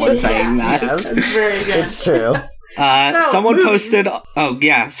to someone saying that. Yes, That's very good. it's true. Someone movies. posted. Oh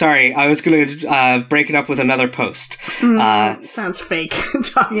yeah, sorry. I was going to break it up with another post. Sounds fake.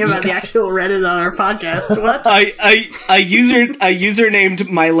 Talking about the actual Reddit on our podcast. What? A user named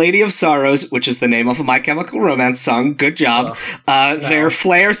My Lady of Sorrows, which is the name of a My Chemical Romance song. Good job. Their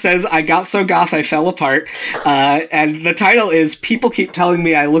flair says, "I got so goth I fell apart," and the title is "People keep telling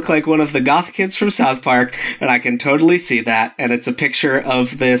me I look like one of the goth kids from South Park, and I can totally see that." And it's a picture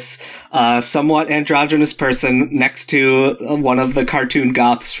of this somewhat androgynous person next to one of the cartoon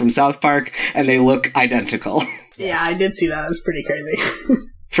goths from South Park, and they look identical. Yeah, I did see that. It's pretty crazy.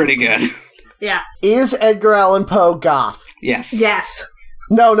 Pretty good. Yeah. Is Edgar Allan Poe goth? Yes. Yes.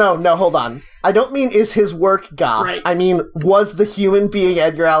 No, hold on. I don't mean is his work goth. Right. I mean, was the human being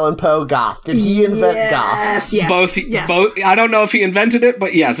Edgar Allan Poe goth? Did he invent goth? Yes. Both. I don't know if he invented it,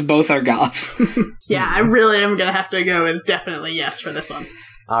 but yes, both are goth. Yeah, I really am going to have to go with definitely yes for this one.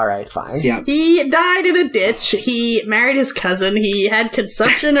 All right, fine. Yeah. He died in a ditch. He married his cousin. He had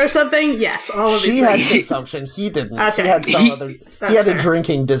consumption or something. Yes, all of these She had things. consumption. He didn't. Okay. He had some other. He had a fair.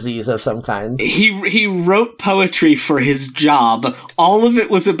 drinking disease of some kind. He wrote poetry for his job. All of it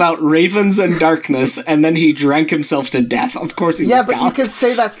was about ravens and darkness, and then he drank himself to death. Of course he Yeah, was but you goth. could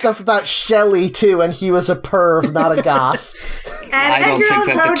say that stuff about Shelley too, and he was a perv, not a goth. And I don't Edgar think Allan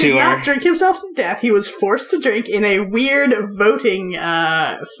that the Poe two did not are- drink himself to death. He was forced to drink in a weird voting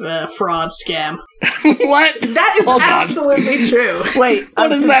fraud scam. What? That is Hold on. absolutely true. Wait, What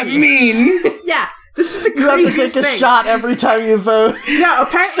does that mean? Yeah, this is the You have to craziest take a thing. shot every time you vote. No,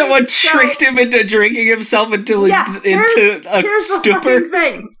 apparently Someone tricked him into drinking himself into here's a the stupor. fucking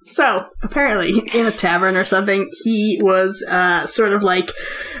thing. So, apparently, in a tavern or something, he was sort of like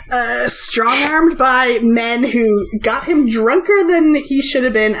strong-armed by men who got him drunker than he should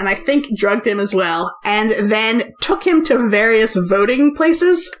have been, and I think drugged him as well, and then took him to various voting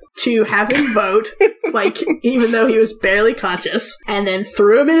places to have him vote, like, even though he was barely conscious, and then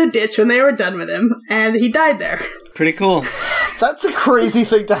threw him in a ditch when they were done with him, and he died there. Pretty cool. That's a crazy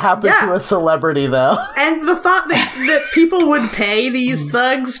thing to happen Yeah. to a celebrity, though. And the thought that people would pay these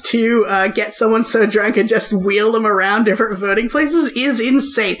thugs to get someone so drunk and just wheel them around different voting places is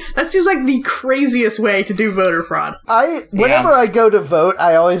insane. That seems like the craziest way to do voter fraud. Whenever I go to vote,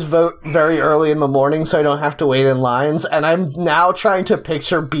 I always vote very early in the morning so I don't have to wait in lines, and I'm now trying to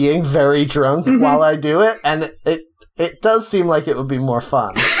picture being very drunk while I do it, and it does seem like it would be more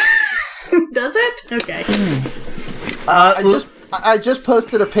fun. Does it? Okay. I just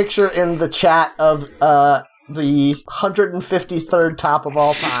posted a picture in the chat of the 153rd top of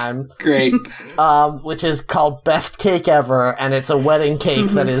all time, Great. which is called Best Cake Ever, and it's a wedding cake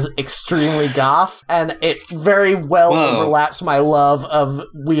that is extremely goth, and it very well Whoa. overlaps my love of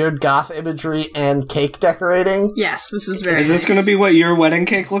weird goth imagery and cake decorating. Yes, this is very Is this nice. going to be what your wedding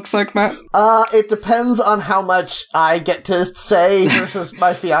cake looks like, Matt? It depends on how much I get to say versus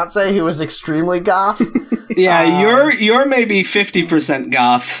my fiance, who is extremely goth. Yeah, you're maybe 50%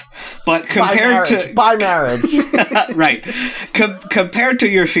 goth, but compared By marriage. right, compared to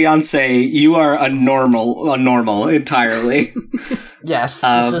your fiance, you are a normal entirely. Yes,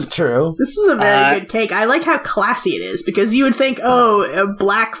 this is true. This is a very good cake. I like how classy it is, because you would think,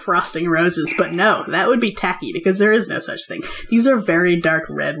 black frosting roses, but no, that would be tacky, because there is no such thing. These are very dark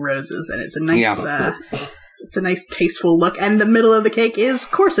red roses, and it's a nice, it's a nice tasteful look, and the middle of the cake is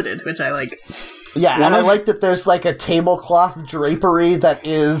corseted, which I like. Yeah, and I like that there's like a tablecloth drapery that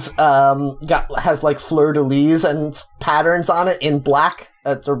is has like fleur-de-lis and patterns on it in black.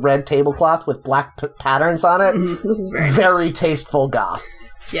 It's a red tablecloth with black patterns on it. This is very Very nice. tasteful goth.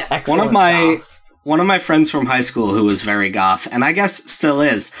 Yeah. Excellent goth. One of my friends from high school who was very goth, and I guess still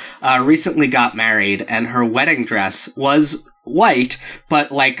is, recently got married, and her wedding dress was white, but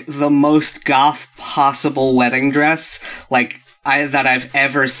like the most goth possible wedding dress, like that I've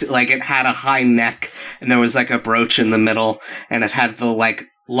ever seen. Like, it had a high neck, and there was like a brooch in the middle, and it had the like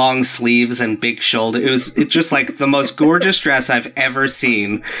long sleeves and big shoulder. It's just like the most gorgeous dress I've ever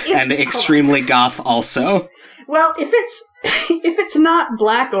seen, and extremely goth also. Well, if it's not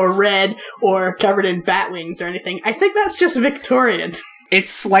black or red or covered in bat wings or anything, I think that's just Victorian. It's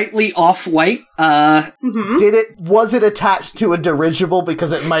slightly off-white. Was it attached to a dirigible?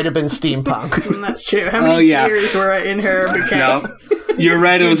 Because it might have been steampunk. That's true. How many gears were in her bouquet? No, you're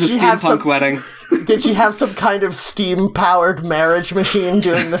right. It was a Did she have steampunk wedding. Did she have some kind of steam-powered marriage machine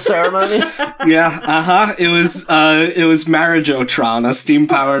during the ceremony? Yeah, It was Marriageotron, a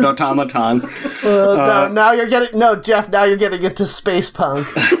steam-powered automaton. Jeff, now you're getting into space punk.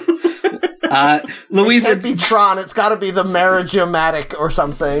 Louisa, It can't be Tron, it's gotta be the Marriage-o-matic or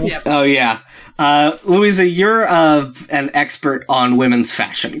something. Yep. oh yeah, Louisa, you're an expert on women's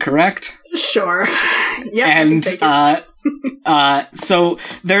fashion, correct? Sure. Yep. And I can take it. so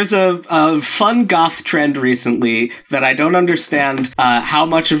there's a fun goth trend recently that I don't understand how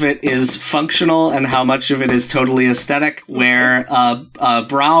much of it is functional and how much of it is totally aesthetic, where a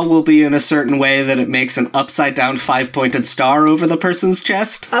bra will be in a certain way that it makes an upside down 5-pointed star over the person's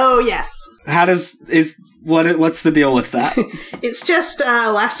chest. Oh yes. What's the deal with that? It's just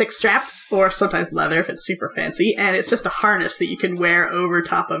elastic straps, or sometimes leather if it's super fancy, and it's just a harness that you can wear over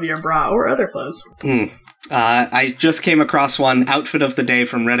top of your bra or other clothes. I just came across one outfit of the day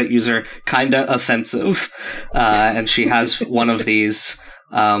from Reddit user, kinda offensive, and she has one of these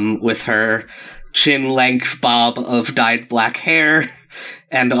with her chin-length bob of dyed black hair,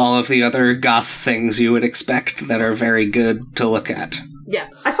 and all of the other goth things you would expect that are very good to look at. Yeah,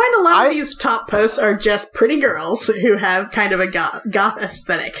 I find a lot of these top posts are just pretty girls who have kind of a goth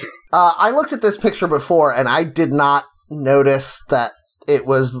aesthetic. I looked at this picture before, and I did not notice that it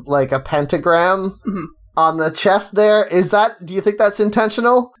was like a pentagram on the chest there. Do you think that's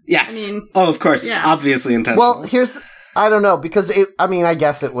intentional? Yes. I mean, of course. yeah. Obviously intentional. Well, I don't know, because I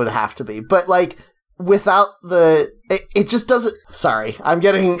guess it would have to be, but like, without it just doesn't. Sorry, I'm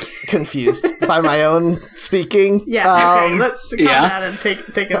getting confused by my own speaking. Yeah, okay, let's calm down and take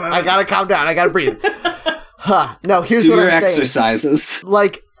a moment. I gotta calm down. I gotta breathe. No, here's what I'm saying. Exercises.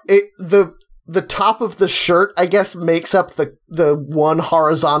 Like the top of the shirt, I guess, makes up the one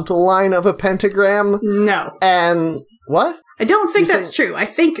horizontal line of a pentagram. No, and what? I don't think that's true. I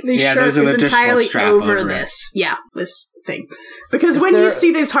think the shirt is entirely over this. Yeah, this thing. Because when you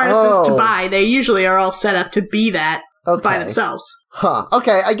see these harnesses to buy, they usually are all set up to be that by themselves. Huh.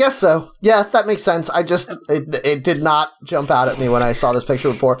 Okay, I guess so. Yeah, that makes sense. It did not jump out at me when I saw this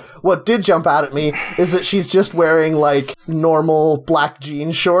picture before. What did jump out at me is that she's just wearing, like, normal black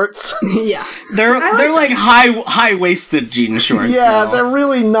jean shorts. Yeah. They're like high-waisted jean shorts. Yeah, they're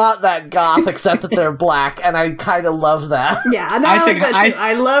really not that goth, except that they're black, and I kind of love that. Yeah, and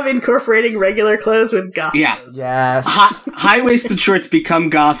I love incorporating regular clothes with goth. Yeah. Clothes. Yes. High-waisted shorts become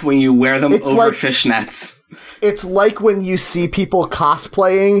goth when you wear them over fishnets. It's like when you see people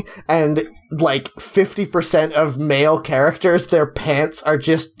cosplaying and like 50% of male characters, their pants are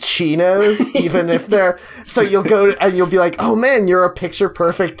just chinos, even if they're... So you'll go and you'll be like, oh man, you're a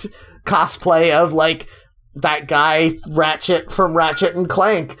picture-perfect cosplay of like that guy Ratchet from Ratchet and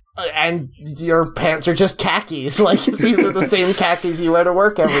Clank. And your pants are just khakis. Like, these are the same khakis you wear to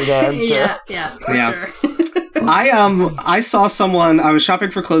work every day, I'm sure. Yeah. Sure. I saw someone, I was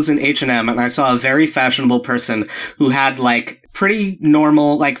shopping for clothes in H&M, and I saw a very fashionable person who had, like, pretty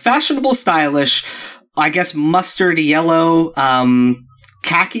normal, like, fashionable, stylish, I guess mustard yellow,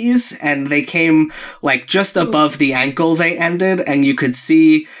 khakis, and they came, like, just above the ankle they ended, and you could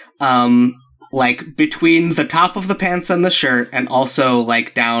see, like, between the top of the pants and the shirt, and also,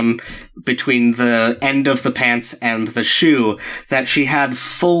 like, down between the end of the pants and the shoe, that she had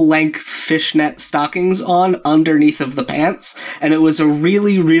full-length fishnet stockings on underneath of the pants, and it was a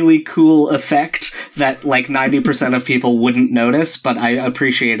really, really cool effect that, like, 90% of people wouldn't notice, but I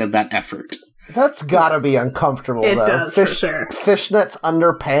appreciated that effort. That's gotta be uncomfortable, though. It does, for sure. Fishnets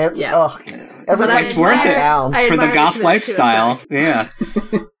under pants? Yeah. Ugh. It's worth it for the goth lifestyle. Yeah.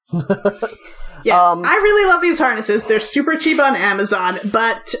 Yeah, I really love these harnesses. They're super cheap on Amazon,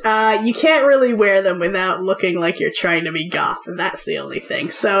 but you can't really wear them without looking like you're trying to be goth, and that's the only thing.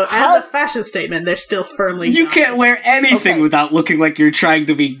 So, as a fashion statement, they're still firmly You goth. can't wear anything without looking like you're trying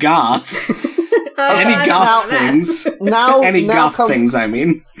to be goth. Any goth things. Any goth things, I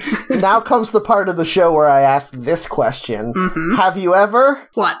mean. Now comes the part of the show where I ask this question. Mm-hmm. Have you ever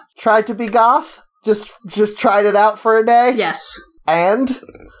tried to be goth? Just tried it out for a day? Yes. And?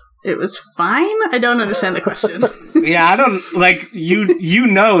 It was fine? I don't understand the question. Yeah, I don't, like, you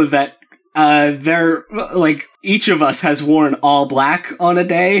know that, they're, like, each of us has worn all black on a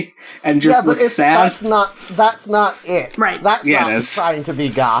day and just looked sad. That's not it. Right. That's not trying to be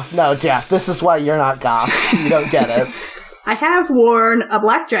goth. No, Jeff, this is why you're not goth. You don't get it. I have worn a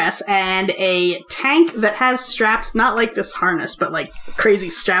black dress and a tank that has straps, not like this harness, but like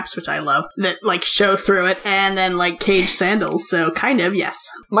crazy straps, which I love, that like show through it, and then like cage sandals, so kind of, yes.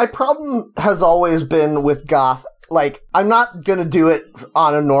 My problem has always been with goth, like, I'm not gonna do it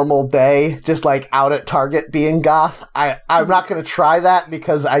on a normal day, just like out at Target being goth. I'm not gonna try that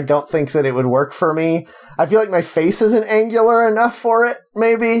because I don't think that it would work for me. I feel like my face isn't angular enough for it,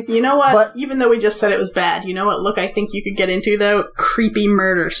 maybe. You know what? But even though we just said it was bad, you know what look I think you could get into, though? Creepy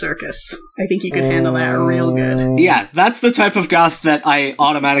murder circus. I think you could handle that real good. Yeah, that's the type of goth that I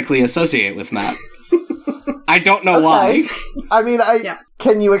automatically associate with Matt. I don't know why. I mean,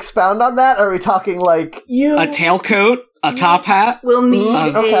 can you expound on that? Are we talking like... a tailcoat? A top hat? We'll need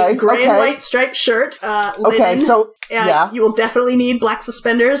a gray and white striped shirt. Linen. Okay, so... You will definitely need black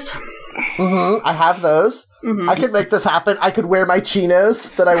suspenders. Mm-hmm. I have those. Mm-hmm. I could make this happen. I could wear my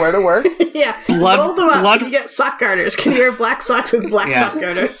chinos that I wear to work. Yeah. Roll them up. You get sock garters. Can you wear black socks with black sock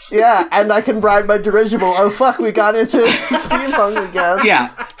garters? Yeah, and I can ride my dirigible. Oh, fuck, we got into steampunk again.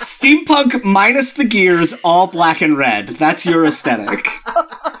 Yeah. Steampunk minus the gears, all black and red. That's your aesthetic.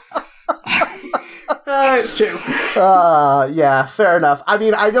 It's true. Yeah, fair enough. I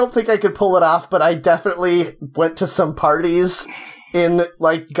mean, I don't think I could pull it off, but I definitely went to some parties in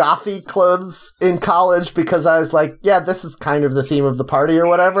like gothy clothes in college because I was like, yeah, this is kind of the theme of the party or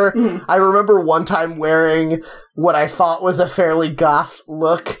whatever. I remember one time wearing what I thought was a fairly goth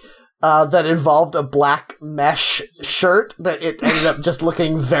look that involved a black mesh shirt, but it ended up just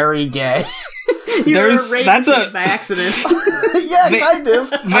looking very gay. You were raped by accident. Yeah, kind of.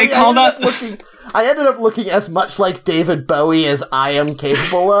 They call that... I ended up looking as much like David Bowie as I am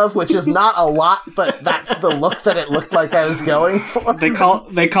capable of, which is not a lot, but that's the look that it looked like I was going for. They call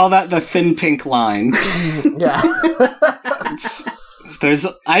that the thin pink line. Yeah.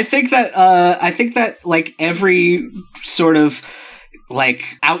 I think that like every sort of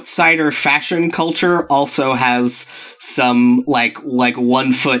like outsider fashion culture also has some like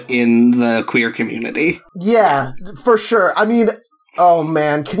 1 foot in the queer community. Yeah, for sure. I mean, oh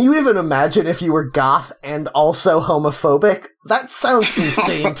man, can you even imagine if you were goth and also homophobic? That sounds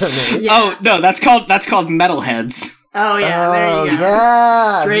insane to me. Yeah. Oh no, that's called metalheads. Oh yeah, there you go.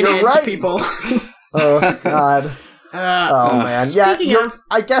 Yeah, straight edge right. people. Oh god. Man. Yeah,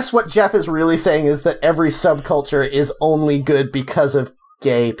 I guess what Jeff is really saying is that every subculture is only good because of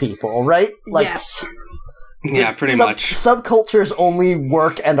gay people, right? Like, yes. Yeah, pretty much. Subcultures only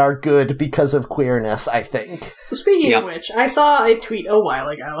work and are good because of queerness, I think. Speaking of which, I saw a tweet a while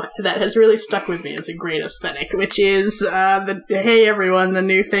ago that has really stuck with me as a great aesthetic, which is, hey everyone, the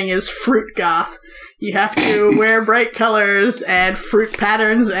new thing is fruit goth. You have to wear bright colors and fruit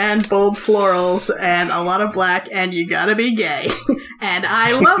patterns and bold florals and a lot of black, and you gotta be gay. And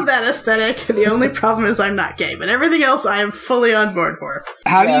I love that aesthetic. The only problem is I'm not gay, but everything else I am fully on board for.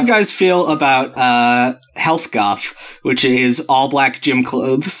 How do you guys feel about health goth, which is all black gym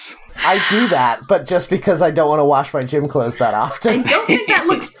clothes? I do that, but just because I don't want to wash my gym clothes that often. I don't think that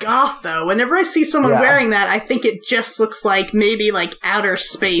looks goth, though. Whenever I see someone wearing that, I think it just looks like maybe like outer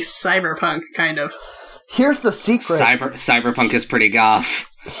space cyberpunk, kind of. Here's the secret. Cyberpunk is pretty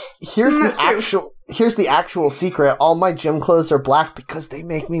goth. Here's the actual secret. All my gym clothes are black because they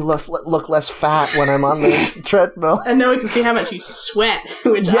make me look less fat when I'm on the treadmill. And no one can see how much you sweat,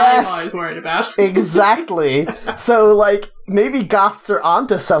 which I'm always worried about. Exactly. So, like, maybe goths are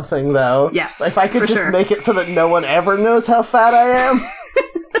onto something, though. Yeah, if I could just make it so that no one ever knows how fat I am.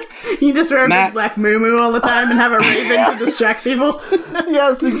 You just wear a big black muumuu all the time and have a raven to distract people.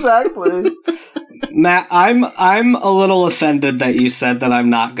 Yes, exactly. Matt, I'm a little offended that you said that I'm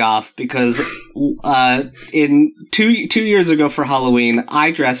not goth because in two years ago for Halloween,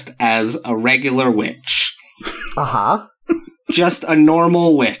 I dressed as a regular witch. Uh-huh. Just a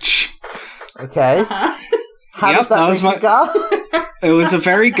normal witch. Okay. How does that make you goth? It was a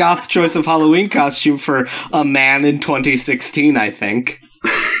very goth choice of Halloween costume for a man in 2016, I think.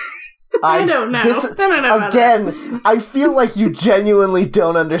 I don't know. I don't know again, I feel like you genuinely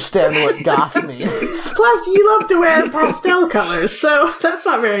don't understand what goth means. Plus, you love to wear pastel colors, so that's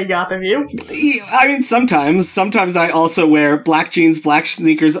not very goth of you. I mean, sometimes I also wear black jeans, black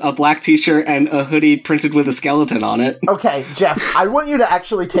sneakers, a black t-shirt, and a hoodie printed with a skeleton on it. Okay, Jeff, I want you to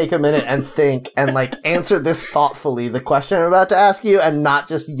actually take a minute and think and, like, answer this thoughtfully, the question I'm about to ask you, and not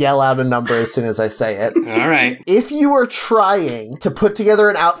just yell out a number as soon as I say it. All right. If you were trying to put together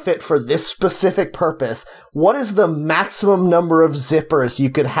an outfit for this specific purpose, what is the maximum number of zippers you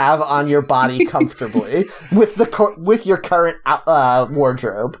could have on your body comfortably with your current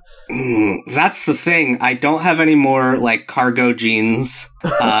wardrobe? That's the thing. I don't have any more like cargo jeans.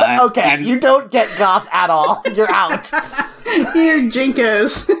 Okay, you don't get goth at all. You're out. Here,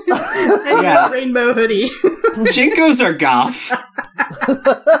 Jinkos. And your rainbow hoodie. Jinkos are goth.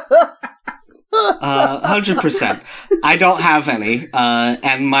 100%. I don't have any,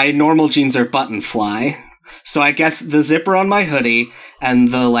 and my normal jeans are button fly. So I guess the zipper on my hoodie and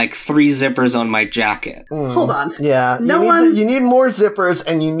the, 3 zippers on my jacket. Hold on. Yeah. You need more zippers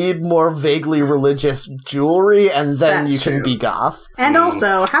and you need more vaguely religious jewelry, and then you can be goth. And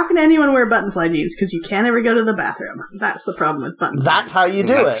also, how can anyone wear button-fly jeans? Because you can't ever go to the bathroom. That's the problem with button-flies. That's how you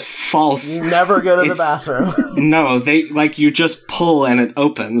do it. That's false. You never go to the bathroom. No, you just pull and it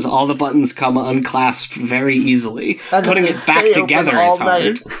opens. All the buttons come unclasped very easily. And putting it back together is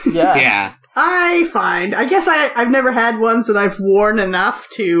hard. Yeah. I guess I've never had ones that I've worn enough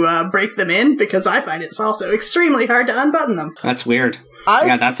to break them in, because I find it's also extremely hard to unbutton them. That's weird.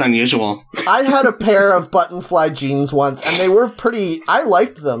 That's unusual. I had a pair of button-fly jeans once, and they were I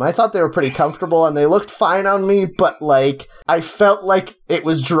liked them. I thought they were pretty comfortable, and they looked fine on me, but, I felt like it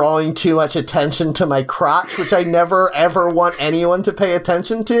was drawing too much attention to my crotch, which I never, ever want anyone to pay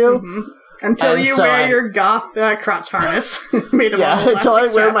attention to. Mm-hmm. Until you wear your goth crotch harness made of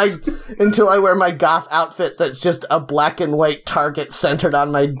until I wear my goth outfit that's just a black and white target centered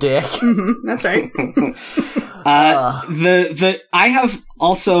on my dick. Mm-hmm, that's right. I have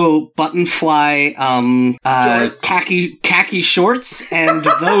also buttonfly khaki shorts, and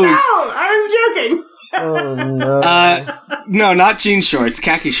those. No, I was joking. Oh no! No, not jean shorts,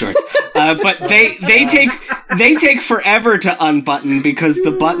 khaki shorts. But they take forever to unbutton because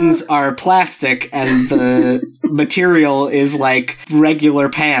the buttons are plastic and the material is like regular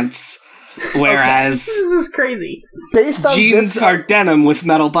pants. Whereas This is crazy. Based on jeans this, are denim with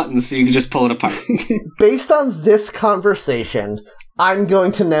metal buttons, so you can just pull it apart. based on this conversation, I'm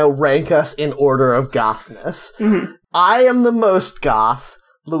going to now rank us in order of gothness. Mm-hmm. I am the most goth.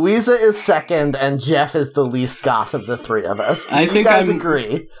 Louisa is second, and Jeff is the least goth of the three of us. Do you guys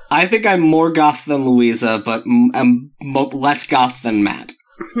agree? I think I'm more goth than Louisa, but I'm less goth than Matt.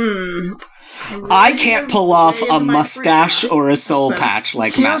 I can't pull off a mustache or a soul patch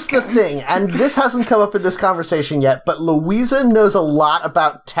like Here's Matt. the thing, and this hasn't come up in this conversation yet, but Louisa knows a lot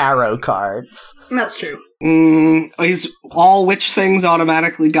about tarot cards. That's true. Is all witch things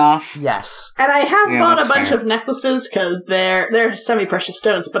automatically goth? Yes. And I have bought that's a bunch fair. of necklaces because they're semi-precious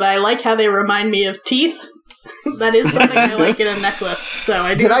stones, but I like how they remind me of teeth. That is something I like in a necklace, so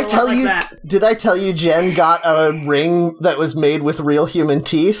I do Did a I lot tell like you? that. Did I tell you Jen got a ring that was made with real human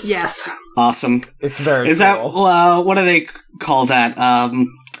teeth? Yes. Awesome. It's very Is cool. that what do they call that?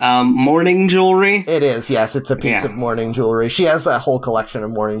 Mourning jewelry? It is, yes. It's a piece Yeah. of mourning jewelry. She has a whole collection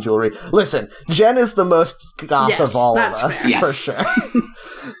of mourning jewelry. Listen, Jen is the most goth Yes, of all of that's us, fair. for Yes. sure.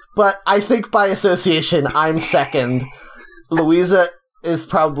 But I think by association, I'm second. Louisa is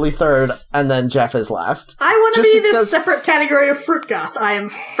probably third, and then Jeff is last. I want to Just be because- this separate category of fruit goth. I am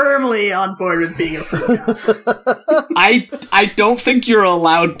firmly on board with being a fruit goth. I don't think you're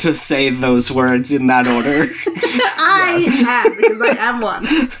allowed to say those words in that order. I am, because I am one.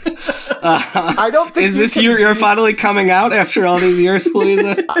 I don't think Is you this can you're be- finally coming out after all these years,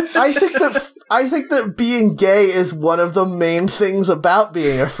 Louisa? I think that being gay is one of the main things about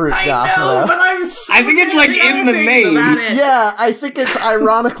being a fruit I goth. know, though. but I'm so I think it's, like, many in other the things name. about it. Yeah, I think it's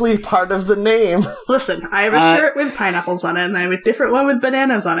ironically part of the name. Listen, I have a shirt with pineapples on it, and I have a different one with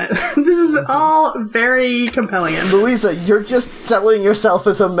bananas on it. This is all very compelling. Louisa, you're just selling yourself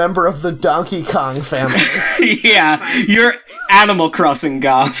as a member of the Donkey Kong family. Yeah, you're Animal Crossing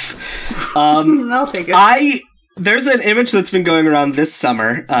goth. I'll take it. There's an image that's been going around this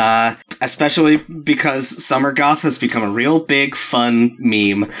summer, especially because summer goth has become a real big fun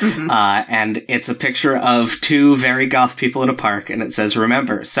meme, and it's a picture of two very goth people in a park, and it says,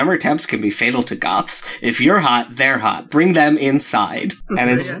 "Remember, summer temps can be fatal to goths. If you're hot, they're hot. Bring them inside." And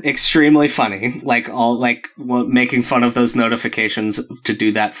it's extremely funny, making fun of those notifications to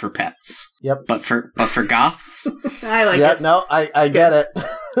do that for pets. Yep. But for goths, I like Yeah, it. no, I get it.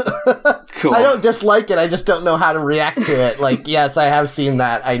 cool. I don't dislike it, I just don't know how to react to it. Like, yes, I have seen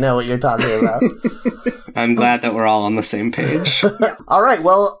that. I know what you're talking about. I'm glad that we're all on the same page. All right,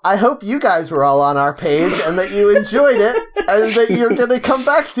 well, I hope you guys were all on our page and that you enjoyed it and that you're going to come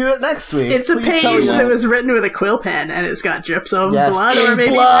back to it next week. It's a Please tell page me that was written with a quill pen, and it's got drips of Yes, blood in or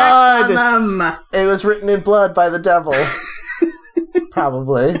maybe blood. wax on them. It was written in blood by the devil.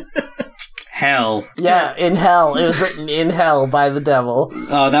 Probably. Hell. Yeah, in hell. It was written in hell by the devil.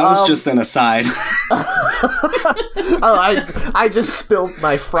 Oh, that was just an aside. Oh, I just spilled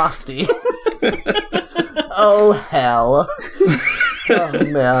my frosty. Oh, hell. Oh,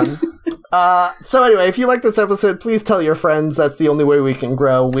 man. So anyway, if you like this episode, please tell your friends. That's the only way we can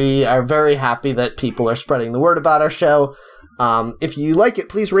grow. We are very happy that people are spreading the word about our show. If you like it,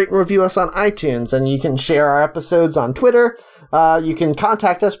 please rate and review us on iTunes, and you can share our episodes on Twitter. You can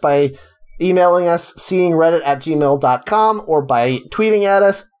contact us by emailing us seeingreddit@gmail.com or by tweeting at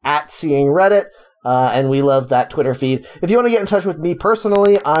us @seeingreddit. And we love that Twitter feed. If you want to get in touch with me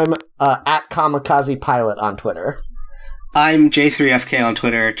personally, I'm at Kamikaze Pilot on Twitter. I'm J3FK on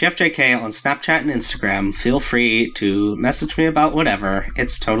Twitter, JeffJK on Snapchat and Instagram. Feel free to message me about whatever.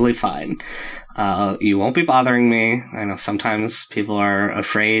 It's totally fine. You won't be bothering me. I know sometimes people are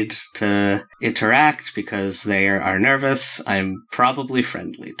afraid to interact because they are nervous. I'm probably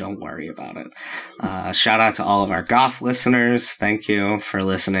friendly. Don't worry about it. Shout out to all of our goth listeners. Thank you for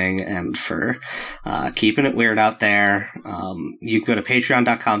listening and for keeping it weird out there. You can go to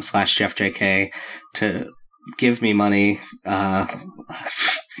patreon.com/JeffJK to give me money, if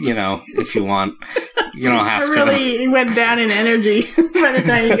you want. You don't have I to. really went down in energy by the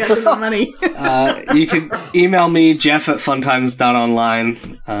time you got to the money. You can email me,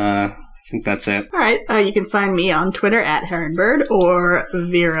 jeff@funtimes.online. I think that's it. All right, you can find me on Twitter @HeronBird or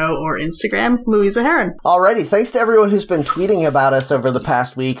Vero or Instagram, Louisa Heron. Alrighty, thanks to everyone who's been tweeting about us over the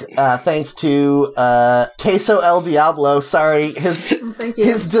past week. Thanks to Queso El Diablo. Sorry, his Thank you.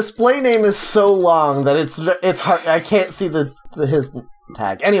 His display name is so long that it's hard. I can't see his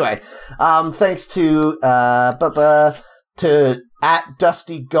tag. Anyway, thanks to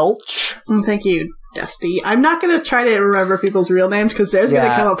 @Dusty Gulch. Thank you, Dusty. I'm not going to try to remember people's real names because there's going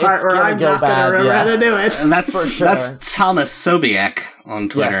to come a part where I'm not going to remember how to do it. And that's Thomas Sobiek on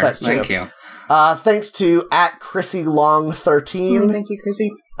Twitter. Yes, that's true. Thank you. Thanks to @ChrissyLong13. Thank you,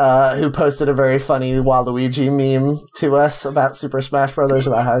 Chrissy. Who posted a very funny Waluigi meme to us about Super Smash Brothers,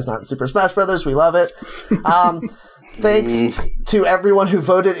 about how he's not in Super Smash Brothers. We love it. Thanks to everyone who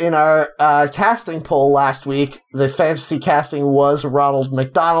voted in our casting poll last week. The fantasy casting was Ronald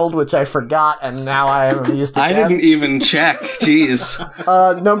McDonald, which I forgot, and now I am used to. I didn't even check. Jeez.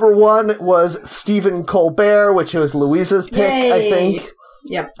 Number 1 was Stephen Colbert, which was Louisa's pick, Yay. I think.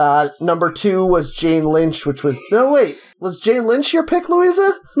 Yep. Number 2 was Jane Lynch, which was... No, wait. Was Jane Lynch your pick,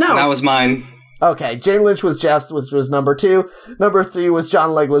 Louisa? No. That was mine. Okay, Jane Lynch was Jeff's, which was number 2. Number 3 was John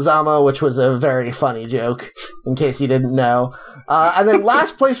Leguizamo, which was a very funny joke, in case you didn't know. And then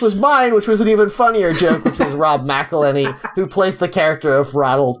last place was mine, which was an even funnier joke, which was Rob McElhenney, who plays the character of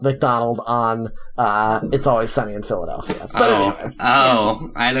Ronald McDonald on It's Always Sunny in Philadelphia. But anyway.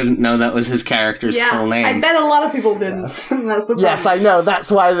 I didn't know that was his character's full name. I bet a lot of people didn't. That's the problem. Yes, I know.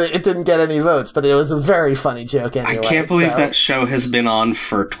 That's why it didn't get any votes, but it was a very funny joke anyway. I can't believe that show has been on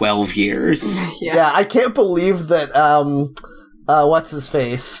for 12 years. Yeah, I can't believe that, what's his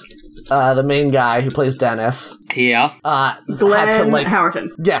face? The main guy who plays Dennis. Yeah. Glenn had to, Howerton.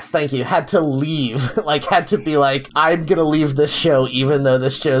 Yes, thank you. Had to leave. Had to be like, I'm gonna leave this show even though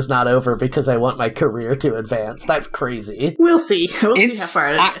this show's not over because I want my career to advance. That's crazy. We'll see. We'll see how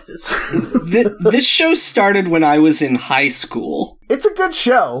far it advances. This show started when I was in high school. It's a good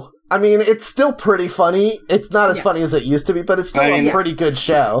show. I mean, it's still pretty funny. It's not as funny as it used to be, but it's still a pretty good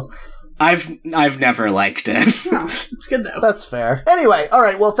show. I've never liked it. No, it's good though. That's fair. Anyway, all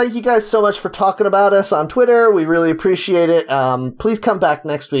right. Well, thank you guys so much for talking about us on Twitter. We really appreciate it. Please come back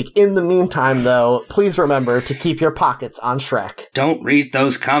next week. In the meantime, though, please remember to keep your pockets on Shrek. Don't read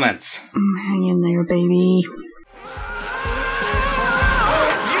those comments. Hang in there, baby.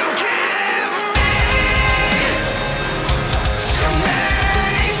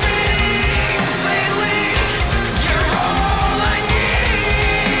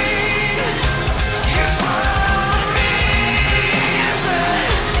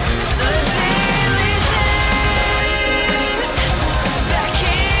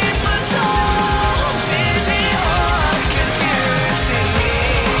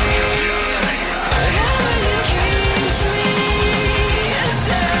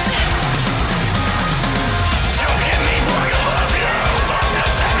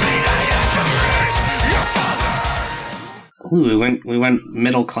 Ooh, we went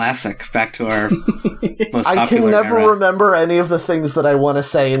middle classic back to our most popular I can never era. remember any of the things that I want to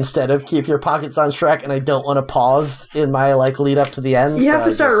say instead of keep your pockets on Shrek, and I don't want to pause in my lead up to the end. You have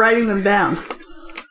to start writing them down.